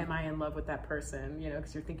 Am I in love with that person? You know,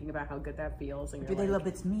 because you're thinking about how good that feels. And you're do they love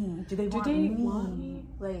it's me? Do they want me?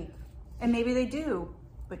 Like, and maybe they do.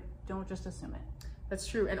 Don't just assume it. That's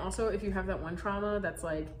true. And also if you have that one trauma that's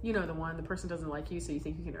like, you know, the person doesn't like you so you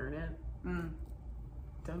think you can earn it.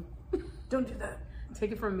 Don't do that.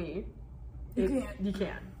 Take it from me. You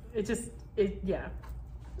can't. Yeah.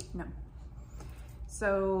 No.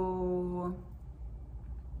 So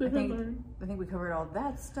I think we covered all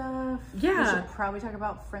that stuff. Yeah. We should probably talk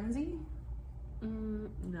about frenzy.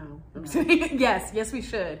 No. Yes, we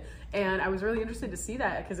should. And I was really interested to see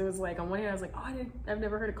that because it was like on one hand I was like, oh, I've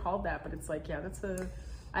never heard it called that, but it's like, yeah,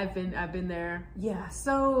 I've been there. Yeah.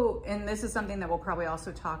 So, and this is something that we'll probably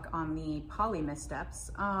also talk on the poly missteps.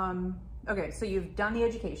 Okay, so you've done the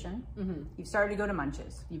education. You've started to go to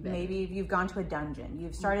munches. Maybe you've gone to a dungeon.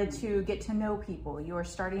 You've started to get to know people. You are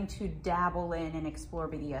starting to dabble in and explore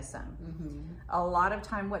BDSM. A lot of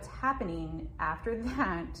time what's happening after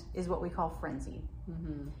that is what we call frenzy,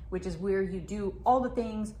 which is where you do all the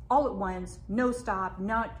things all at once, no stop,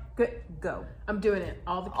 not good, go. I'm doing it.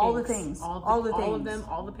 All the kinks, all the things, all the things, all of them,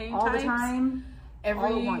 all the pain all types, the time,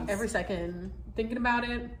 every second, thinking about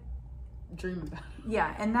it, dreaming about it.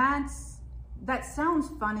 Yeah, and that sounds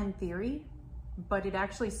fun in theory, but it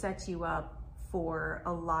actually sets you up for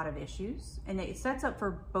a lot of issues, and it sets up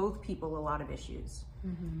for both people a lot of issues.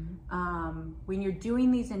 When you're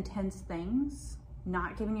doing these intense things,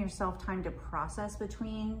 not giving yourself time to process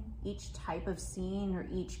between each type of scene or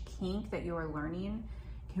each kink that you are learning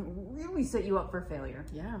can really set you up for failure.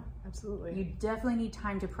 Yeah, absolutely. You definitely need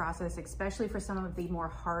time to process, especially for some of the more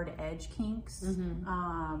hard edge kinks.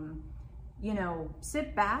 You know,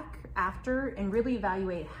 sit back after and really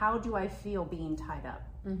evaluate, how do I feel being tied up?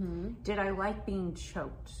 Did I like being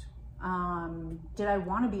choked? Did I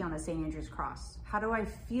want to be on a St. Andrew's cross? How do I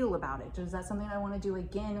feel about it? Is that something I want to do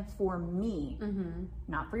again for me?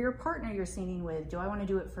 Not for your partner you're singing with. Do I want to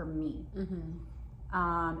do it for me?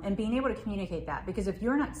 And being able to communicate that, because if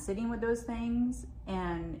you're not sitting with those things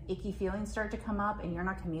and icky feelings start to come up and you're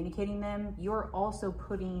not communicating them, you're also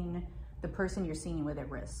putting the person you're singing with at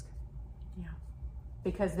risk. Yeah.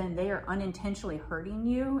 Because then they are unintentionally hurting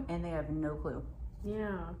you and they have no clue.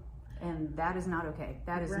 Yeah. And that is not okay.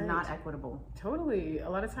 That is not equitable. Totally. A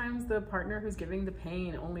lot of times the partner who's giving the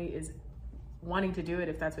pain only is wanting to do it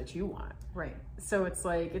if that's what you want. Right. So it's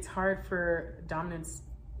like, it's hard for dominants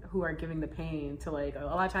who are giving the pain to, like, a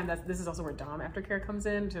lot of times this is also where Dom aftercare comes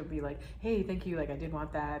in, to be like, hey, thank you, like, I did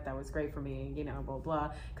want that, that was great for me, you know, blah,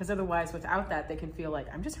 blah. Because otherwise, without that, they can feel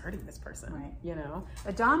like, I'm just hurting this person, right? You know?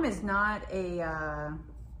 A Dom is not a,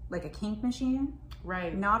 like a kink machine.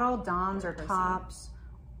 Right. Not all Doms or tops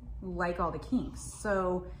like all the kinks.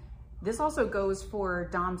 So this also goes for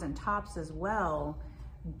Doms and tops as well.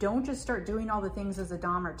 Don't just start doing all the things as a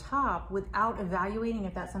Dom or top without evaluating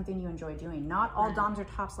if that's something you enjoy doing. Not all Doms or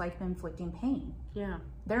tops like inflicting pain. Yeah.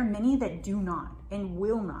 There are many that do not and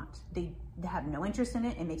will not. They have no interest in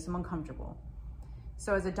it. It makes them uncomfortable.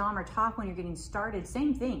 So as a Dom or top, when you're getting started,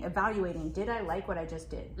 same thing, evaluating, did I like what I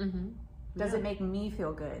just did? Does it make me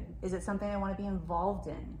feel good? Is it something I want to be involved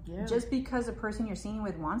in? Yeah. Just because the person you're singing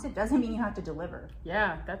with wants it doesn't mean you have to deliver.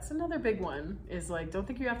 Yeah, that's another big one, is like, don't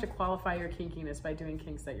think you have to qualify your kinkiness by doing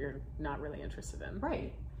kinks that you're not really interested in.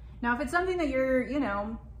 Right. Now, if it's something that you're, you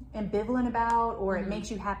know, ambivalent about, or it makes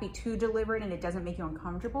you happy to deliver it and it doesn't make you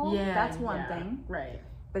uncomfortable, that's one thing. Right.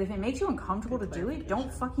 But if it makes you uncomfortable to do it,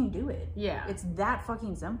 don't fucking do it. Yeah. It's that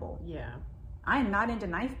fucking simple. Yeah. I am not into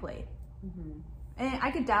knife play. And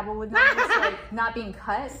I could dabble with knives, like not being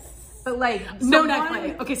cut, but like no knife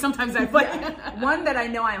play. Okay, sometimes I play. One that I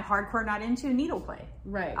know I'm hardcore not into, needle play.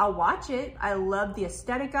 Right. I'll watch it. I love the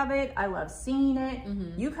aesthetic of it. I love seeing it.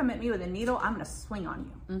 You come at me with a needle, I'm gonna swing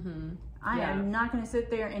on you. I am not gonna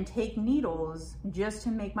sit there and take needles just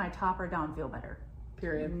to make my top or Dom feel better.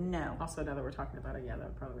 Period. No. Also, now that we're talking about it, yeah, that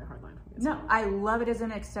would probably be a hard line for me. No, I love it as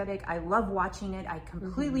an aesthetic. I love watching it. I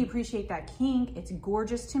completely appreciate that kink. It's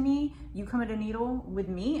gorgeous to me. You come at a needle with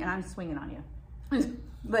me and I'm swinging on you.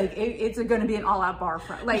 Like, it's going to be an all-out bar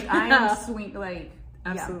front. Like, I am swing, like...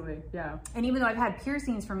 Absolutely, yeah. And even though I've had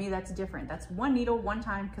piercings, for me, that's different. That's one needle, one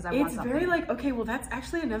time, because I want something. It's very like, okay, well, that's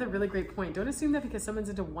actually another really great point. Don't assume that because someone's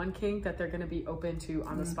into one kink that they're going to be open to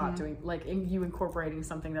on the spot doing, like, you incorporating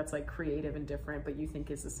something that's like creative and different, but you think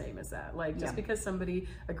is the same as that. Like, just because somebody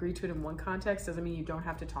agreed to it in one context doesn't mean you don't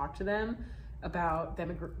have to talk to them about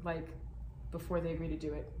them, like, before they agree to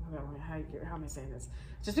do it. How am I saying this?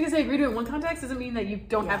 Just because they agree to it in one context doesn't mean that you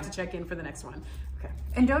don't have to check in for the next one. Okay.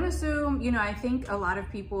 And don't assume, you know, I think a lot of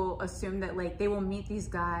people assume that like they will meet these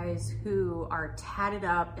guys who are tatted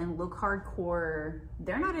up and look hardcore.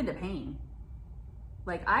 They're not into pain.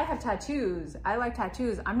 Like, I have tattoos. I like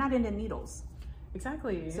tattoos. I'm not into needles.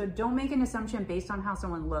 Exactly. So don't make an assumption based on how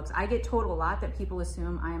someone looks. I get told a lot that people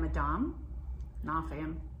assume I am a Dom. Nah,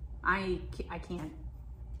 fam. I can't.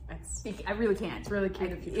 I really can't. It's really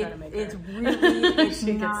cute if you try to make it's her. Really, it's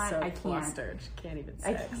she not, gets so I can't. flustered. She can't even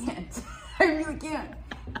sex. I can't. I really can't.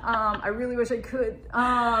 I really wish I could,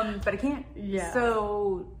 but I can't. Yeah.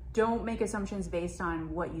 So don't make assumptions based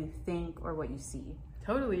on what you think or what you see.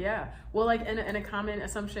 Totally, yeah. Well, like, and a common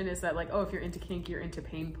assumption is that, like, oh, if you're into kink, you're into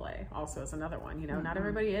pain play. Also, is another one. You know, not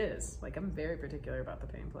everybody is. Like, I'm very particular about the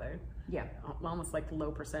pain play. Yeah. Almost like low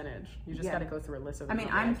percentage. You just got to go through a list of. I mean,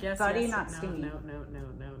 I'm like, yes, funny, yes, not no, stingy.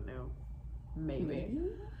 No. Maybe.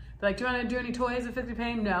 Like, do you want to do any toys that 50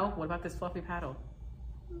 pain? No. What about this fluffy paddle?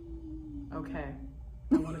 Okay.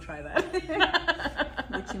 I want to try that.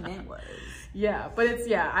 What you meant was. Yeah, but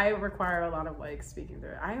it's, I require a lot of, like, speaking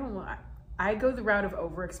through it. I go the route of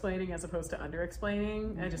over-explaining as opposed to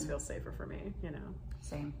under-explaining. It just feels safer for me, you know?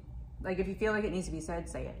 Same. Like, if you feel like it needs to be said,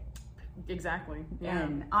 say it. Exactly, yeah.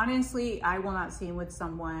 And honestly, I will not see with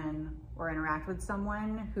someone or interact with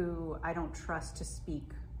someone who I don't trust to speak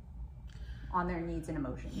on their needs and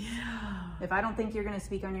emotions. Yeah. If I don't think you're going to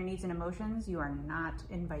speak on your needs and emotions, you are not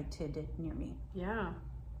invited near me. Yeah.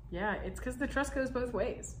 Yeah, it's because the trust goes both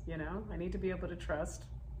ways, you know? I need to be able to trust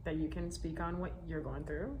that you can speak on what you're going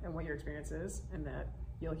through and what your experience is, and that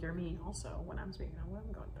you'll hear me also when I'm speaking on what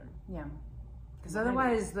I'm going through. Yeah. Because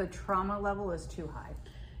otherwise the trauma level is too high.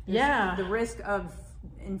 The risk of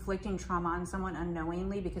inflicting trauma on someone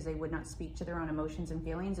unknowingly because they would not speak to their own emotions and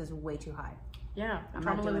feelings is way too high. Yeah,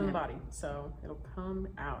 trauma lives in the body, so it'll come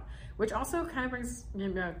out. Which also kind of brings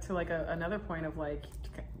to like another point of like,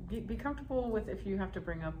 be comfortable with if you have to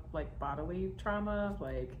bring up like bodily trauma,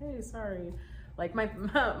 like, hey, sorry. Like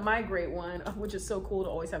my great one, which is so cool to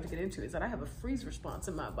always have to get into, is that I have a freeze response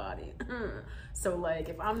in my body. So like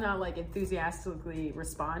if I'm not like enthusiastically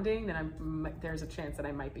responding, then there's a chance that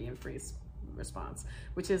I might be in freeze response,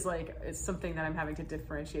 which is like, it's something that I'm having to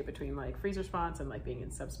differentiate between like freeze response and like being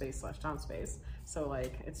in subspace / tom space. So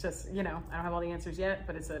like, it's just, I don't have all the answers yet,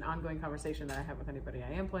 but it's an ongoing conversation that I have with anybody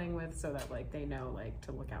I am playing with, so that like they know like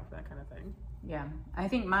to look out for that kind of thing. Yeah, I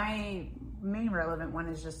think my main relevant one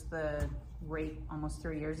is just the rape almost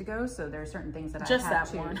 3 years ago. So there are certain things that just I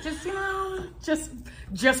have that one, just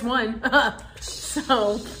one.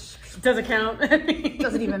 So does it count?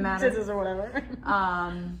 Doesn't even matter. Scissors or whatever.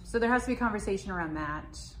 So there has to be conversation around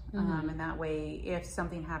that. And that way, if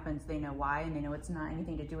something happens, they know why, and they know it's not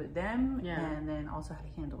anything to do with them, and then also how to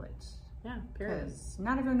handle it. Yeah, period. Because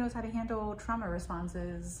not everyone knows how to handle trauma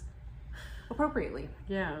responses appropriately.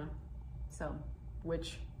 Yeah. So,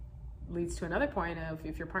 which leads to another point of,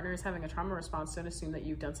 if your partner is having a trauma response, don't assume that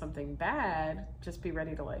you've done something bad. Just be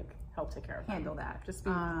ready to like help take care of handle that. Just be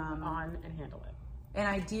on and handle it. And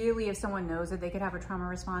ideally, if someone knows that they could have a trauma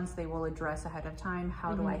response, they will address ahead of time,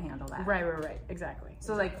 how do I handle that? Right. Exactly.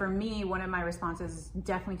 So like for me, one of my responses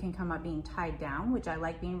definitely can come up being tied down, which I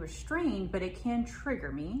like being restrained, but it can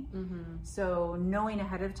trigger me. So knowing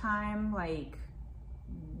ahead of time, like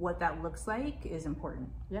what that looks like is important.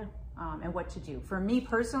 Yeah. And what to do. For me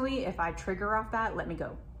personally, if I trigger off that, let me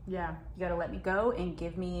go. Yeah. You gotta let me go and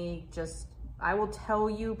give me just, I will tell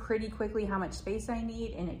you pretty quickly how much space I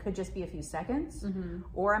need, and it could just be a few seconds,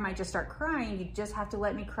 or I might just start crying. You just have to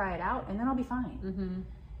let me cry it out, and then I'll be fine.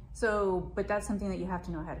 So, but that's something that you have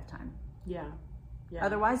to know ahead of time. Yeah.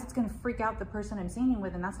 Otherwise, it's going to freak out the person I'm singing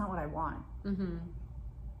with, and that's not what I want. And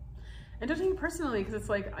don't take it personally, because it's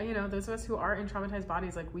like, those of us who are in traumatized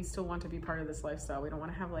bodies, like we still want to be part of this lifestyle. We don't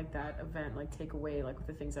want to have like that event like take away like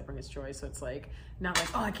the things that bring us joy. So it's like not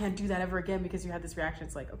like, oh, I can't do that ever again because you had this reaction.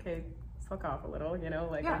 It's like, okay, fuck off a little,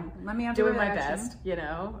 like let me I'm doing my best,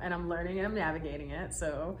 and I'm learning and I'm navigating it.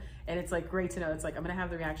 So, and it's like great to know it's like I'm gonna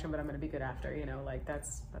have the reaction, but I'm gonna be good after, like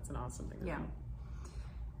that's an awesome thing.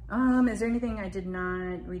 Is there anything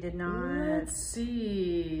we did not? Let's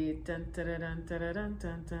see.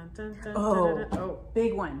 Oh,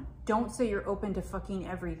 big one. Don't say you're open to fucking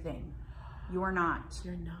everything. You are not.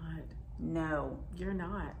 You're not. No. You're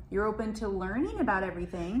not. You're open to learning about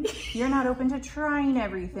everything. You're not open to trying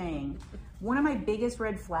everything. One of my biggest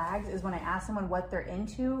red flags is when I ask someone what they're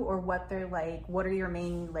into or what they're like, what are your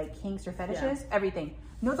main like kinks or fetishes? Everything.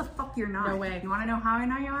 No, the fuck you're not. No way. You want to know how I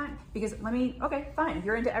know you're not? Because okay, fine.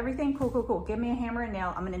 You're into everything. Cool. Give me a hammer and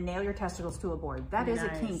nail. I'm going to nail your testicles to a board. That is a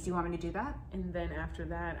kink. Do you want me to do that? And then after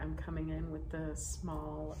that, I'm coming in with the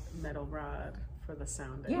small metal rod for the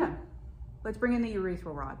sounding. Yeah. Let's bring in the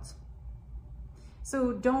urethral rods.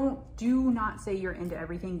 So do not say you're into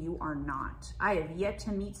everything. You are not. I have yet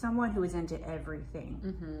to meet someone who is into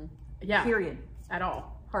everything. Yeah. Period. At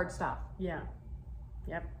all. Hard stop. Yeah.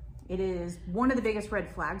 Yep. It is one of the biggest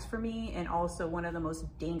red flags for me, and also one of the most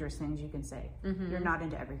dangerous things you can say. You're not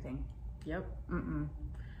into everything. Yep.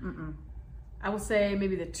 I will say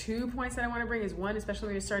maybe the 2 points that I want to bring is one, especially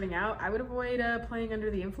when you're starting out, I would avoid playing under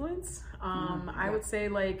the influence. I would say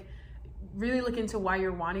like really look into why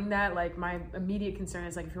you're wanting that. Like my immediate concern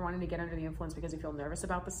is like if you're wanting to get under the influence because you feel nervous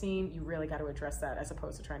about the scene, you really got to address that as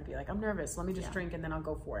opposed to trying to be like, I'm nervous, let me just drink and then I'll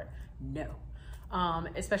go for it. No.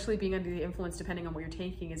 Especially being under the influence, depending on what you're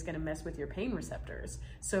taking, is going to mess with your pain receptors.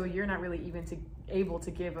 So you're not really even able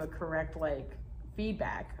to give a correct like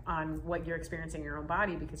feedback on what you're experiencing in your own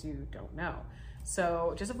body because you don't know.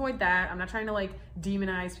 So just avoid that. I'm not trying to like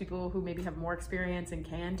demonize people who maybe have more experience and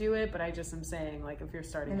can do it, but I just am saying like if you're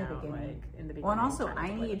starting out like in the beginning. Well, and also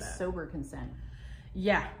I need sober consent.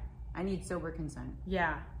 Yeah. I need sober consent.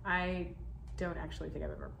 Yeah. I don't actually think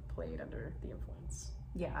I've ever played under the influence.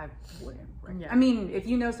 Yeah, I wouldn't. Right? Yeah. I mean, if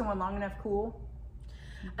you know someone long enough, cool.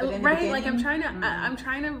 Right, like I'm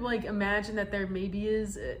trying to like imagine that there maybe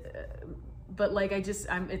is, but like it's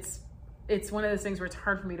one of those things where it's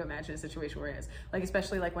hard for me to imagine a situation where it is. Like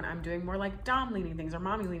especially like when I'm doing more like dom leaning things or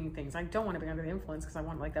mommy leaning things, I don't want to be under the influence because I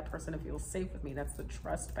want like that person to feel safe with me. That's the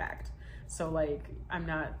trust fact. So like I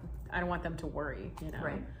don't want them to worry,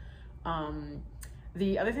 Right.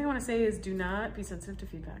 The other thing I want to say is do not be sensitive to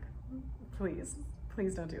feedback. Please.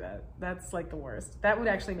 Please don't do that. That's like the worst. That would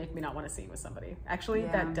actually make me not want to scene with somebody. Actually,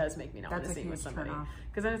 that does make me not want to scene with somebody.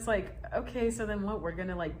 Because then it's like, okay, so then what? We're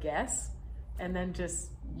gonna like guess, and then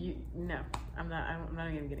just no, I'm not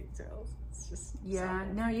even getting into those. It's just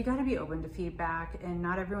no, you got to be open to feedback, and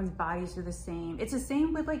not everyone's bodies are the same. It's the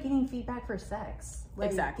same with like getting feedback for sex.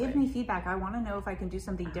 Like, exactly. Give me feedback. I want to know if I can do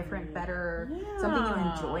something different, better, something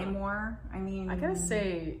you enjoy more. I mean, I gotta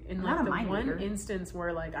say, in like the one instance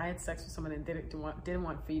where like I had sex with someone and didn't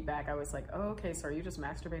want feedback, I was like, oh, okay, so are you just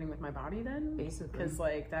masturbating with my body then? Basically, because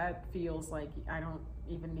like that feels like I don't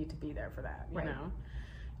even need to be there for that, you know.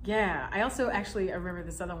 Yeah, I also I remember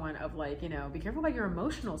this other one of like, you know, be careful about your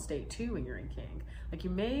emotional state too when you're in kink. Like you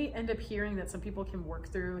may end up hearing that some people can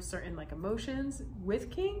work through certain like emotions with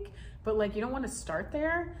kink, but like you don't want to start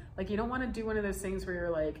there. Like you don't want to do one of those things where you're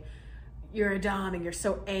like, you're a dom and you're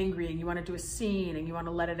so angry and you want to do a scene and you want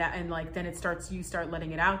to let it out, and like then you start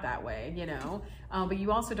letting it out that way, you know. But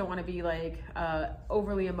you also don't want to be like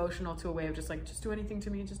overly emotional to a way of just like, just do anything to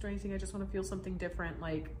me, just do anything, I just want to feel something different.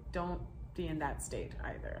 Like don't be in that state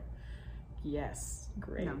either. Yes,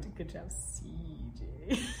 great. No. Good job,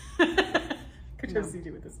 CJ. Good job,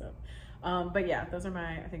 CJ, with this stuff. But yeah, those are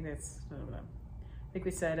I think that's none of them. I think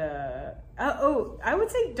we said, I would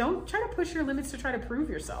say don't try to push your limits to try to prove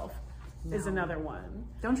yourself. Is another one.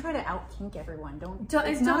 Don't try to out kink everyone. Don't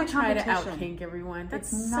try to out kink everyone. That's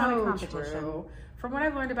so true. From what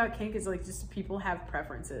I've learned about kink is like just people have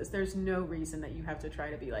preferences. There's no reason that you have to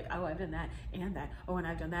try to be like, oh, I've done that and that. Oh, and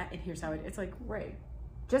I've done that and here's how it's like, right.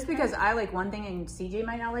 Just because I like one thing and CJ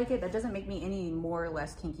might not like it, that doesn't make me any more or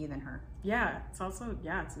less kinky than her. Yeah, it's also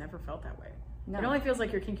it's never felt that way. No. It only feels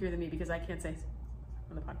like you're kinkier than me because I can't say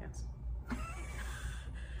on the podcast.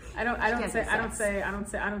 I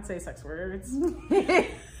don't say sex words.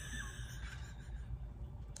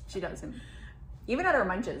 She doesn't. Even at our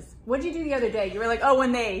munches. What'd you do the other day? You were like, oh,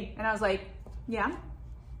 when they, and I was like, yeah,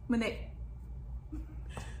 when they.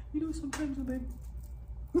 You know, sometimes when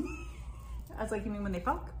they. I was like, you mean when they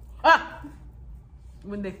fuck? Ah!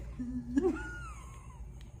 When they.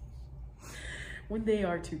 When they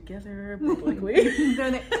are together publicly.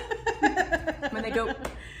 When they go.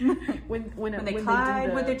 When they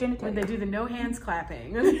collide with their genitalia. When they do the no hands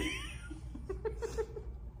clapping.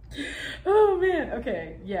 Oh man,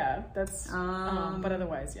 okay, yeah, that's but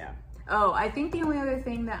otherwise, yeah. Oh, I think the only other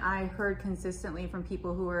thing that I heard consistently from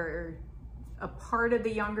people who are a part of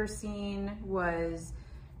the younger scene was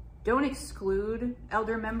don't exclude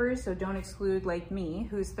elder members. So don't exclude like me,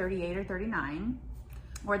 who's 38 or 39,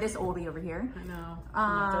 or this oldie over here. I know. In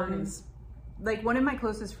my 30s. Like one of my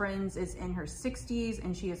closest friends is in her 60s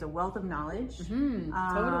and she is a wealth of knowledge.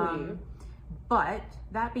 Totally. But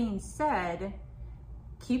that being said,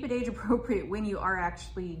 keep it age appropriate when you are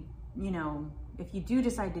actually, you know, if you do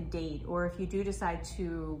decide to date or if you do decide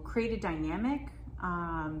to create a dynamic,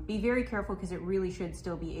 be very careful because it really should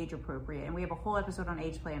still be age appropriate. And we have a whole episode on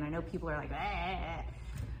age play and I know people are like,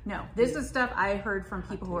 no, this is stuff I heard from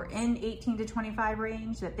people who are in 18 to 25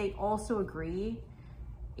 range that they also agree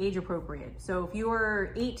age appropriate. So if you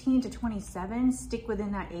are 18 to 27, stick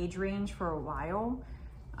within that age range for a while.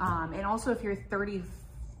 And also if you're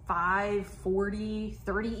 35, 40,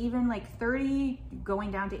 30 even, like 30 going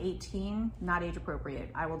down to 18, not age appropriate.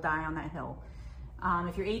 I will die on that hill.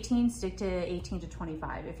 If you're 18, stick to 18 to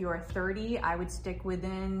 25. If you are 30, I would stick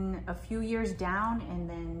within a few years down and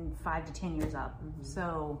then 5 to 10 years up.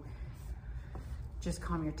 So just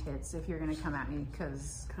calm your tits if you're gonna come at me,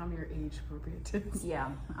 because calm your age appropriate tits.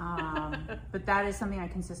 Yeah, but that is something I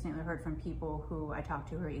consistently heard from people who I talk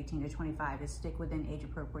to who are 18 to 25 is stick within age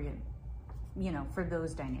appropriate, you know, for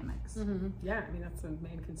those dynamics. Yeah, I mean that's the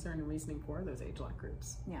main concern and reasoning for those age lock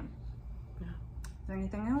groups. Yeah. Is there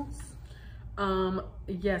anything else?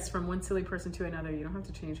 Yes, from one silly person to another, you don't have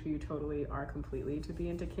to change who you totally are completely to be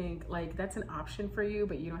into kink. Like that's an option for you,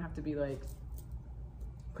 but you don't have to be like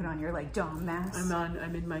put on your like dom mask.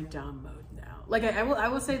 I'm in my dom mode now. Like I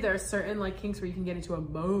will say there are certain like kinks where you can get into a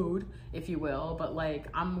mode, if you will, but like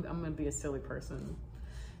I'm gonna be a silly person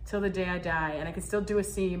till the day I die, and I can still do a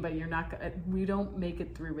scene, but we don't make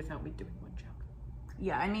it through without me doing one joke.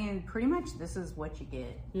 Yeah, I mean pretty much this is what you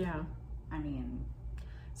get. Yeah. I mean,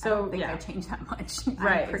 so I don't think I changed that much.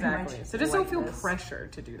 Right, exactly. So just don't feel pressure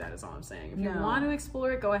to do that is all I'm saying. If you want to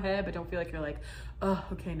explore it, go ahead, but don't feel like you're like, oh,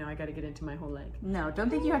 okay, now I got to get into my whole leg. No, don't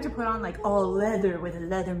think you have to put on like all leather with a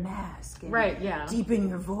leather mask. And right, yeah. Deepen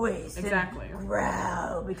your voice. Exactly. And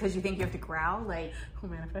growl because you think you have to growl. Like, oh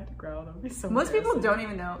man, if I had to growl, that would be so most people don't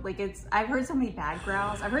even know. Like I've heard so many bad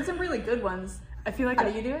growls. I've heard some really good ones. I feel like How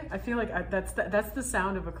do you do it? I feel like that's the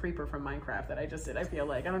sound of a creeper from Minecraft that I just did. I feel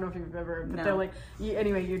like I don't know if you've ever, but they're like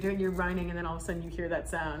anyway. You're running, and then all of a sudden you hear that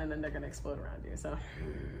sound, and then they're gonna explode around you. So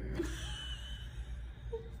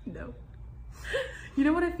No. you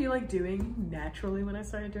know what I feel like doing naturally when I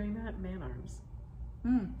started doing that? Man arms.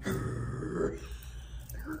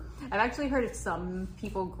 I've actually heard some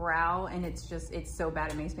people growl, and it's so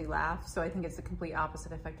bad it makes me laugh. So I think it's the complete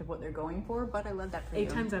opposite effect of what they're going for. But I love that for you. 8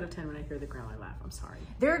 times out of 10 when I hear the growl, I laugh. I'm sorry.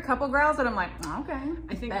 There are a couple growls that I'm like, okay.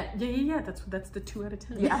 I think yeah. That's the 2 out of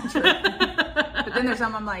 10. Yeah, true. But then there's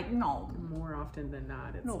some I'm like, no. More often than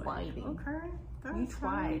not, it's like, baby. okay, You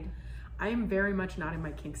tried. I am very much not in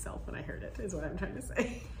my kink self when I heard it, is what I'm trying to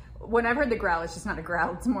say. When I've heard the growl, it's just not a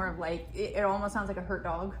growl. It's more of like, it almost sounds like a hurt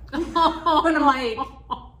dog. And I'm like,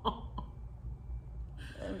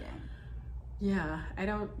 okay. Yeah, I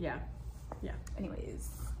don't, yeah.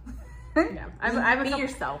 Anyways. Yeah, I have a Be couple,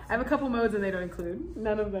 yourself. I have a couple modes and they don't include,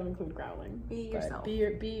 none of them include growling. Be yourself.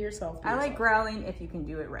 Be yourself. I like growling if you can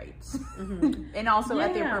do it right. And also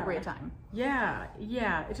at the appropriate time. Yeah,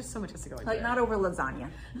 it just so much has to go into Like it. not over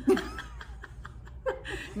lasagna.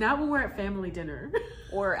 Not when we're at family dinner.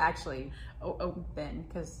 Or actually, Oh, Ben,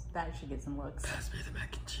 because that should get some looks. pass me the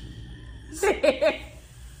mac and cheese.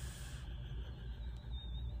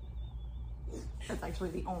 That's actually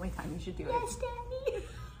the only time you should do it. Yes, Daddy.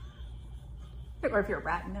 Or if you're a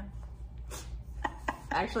brat, no.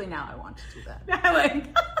 Actually, now I want to do that. I like.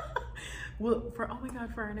 Well, for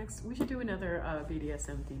our next, we should do another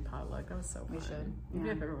BDSM theme potluck. That was so fun. We should. Even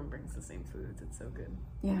Yeah. if everyone brings the same foods, it's so good.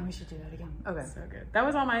 Yeah, we should do that again. Okay. So good. That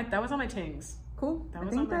was all my tings. Cool. That I was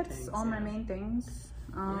think all my that's things, all my yeah. main things.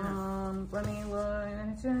 Let me look.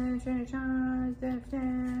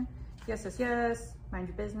 Yes. Mind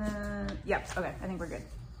your business. Yep. Okay. I think we're good.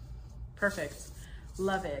 Perfect.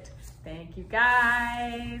 Love it. Thank you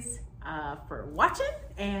guys for watching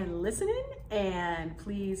and listening. And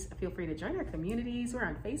please feel free to join our communities. We're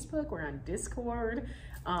on Facebook. We're on Discord.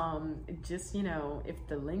 Just, if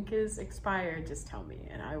the link is expired, just tell me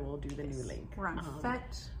and I will do the new link. We're on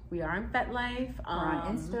FET. We are on FetLife. We're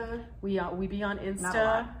on Insta. We be on Insta. Not a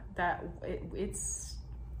lot.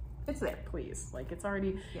 It's there, please. Like it's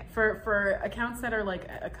already Yeah. for accounts that are like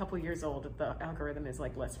a couple years old, the algorithm is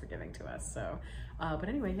like less forgiving to us. So, but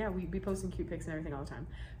anyway, yeah, we be posting cute pics and everything all the time.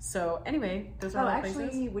 So anyway, those are all the places.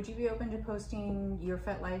 Actually, would you be open to posting your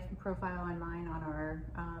FetLife profile and mine on our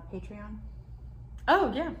Patreon?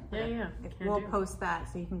 Oh yeah. We'll post that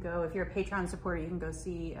so you can go. If you're a Patreon supporter, you can go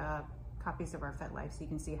see copies of our FetLife so you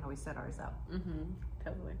can see how we set ours up.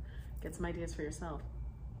 Totally. Get some ideas for yourself.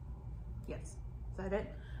 Yes. Is that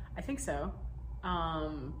it? I think so.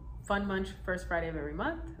 Fun munch first Friday of every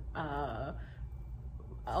month.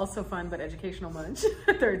 Also fun but educational munch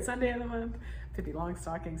third Sunday of the month. Pippi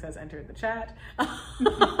Longstocking says enter in the chat.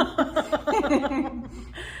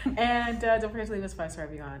 And don't forget to leave us a 5-star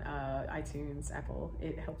review on iTunes, Apple.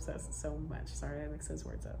 It helps us so much. Sorry, I mix those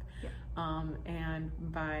words up. Yeah. And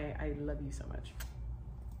bye. I love you so much.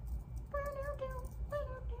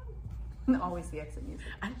 Always the exit music.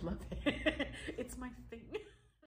 I love it. It's my thing.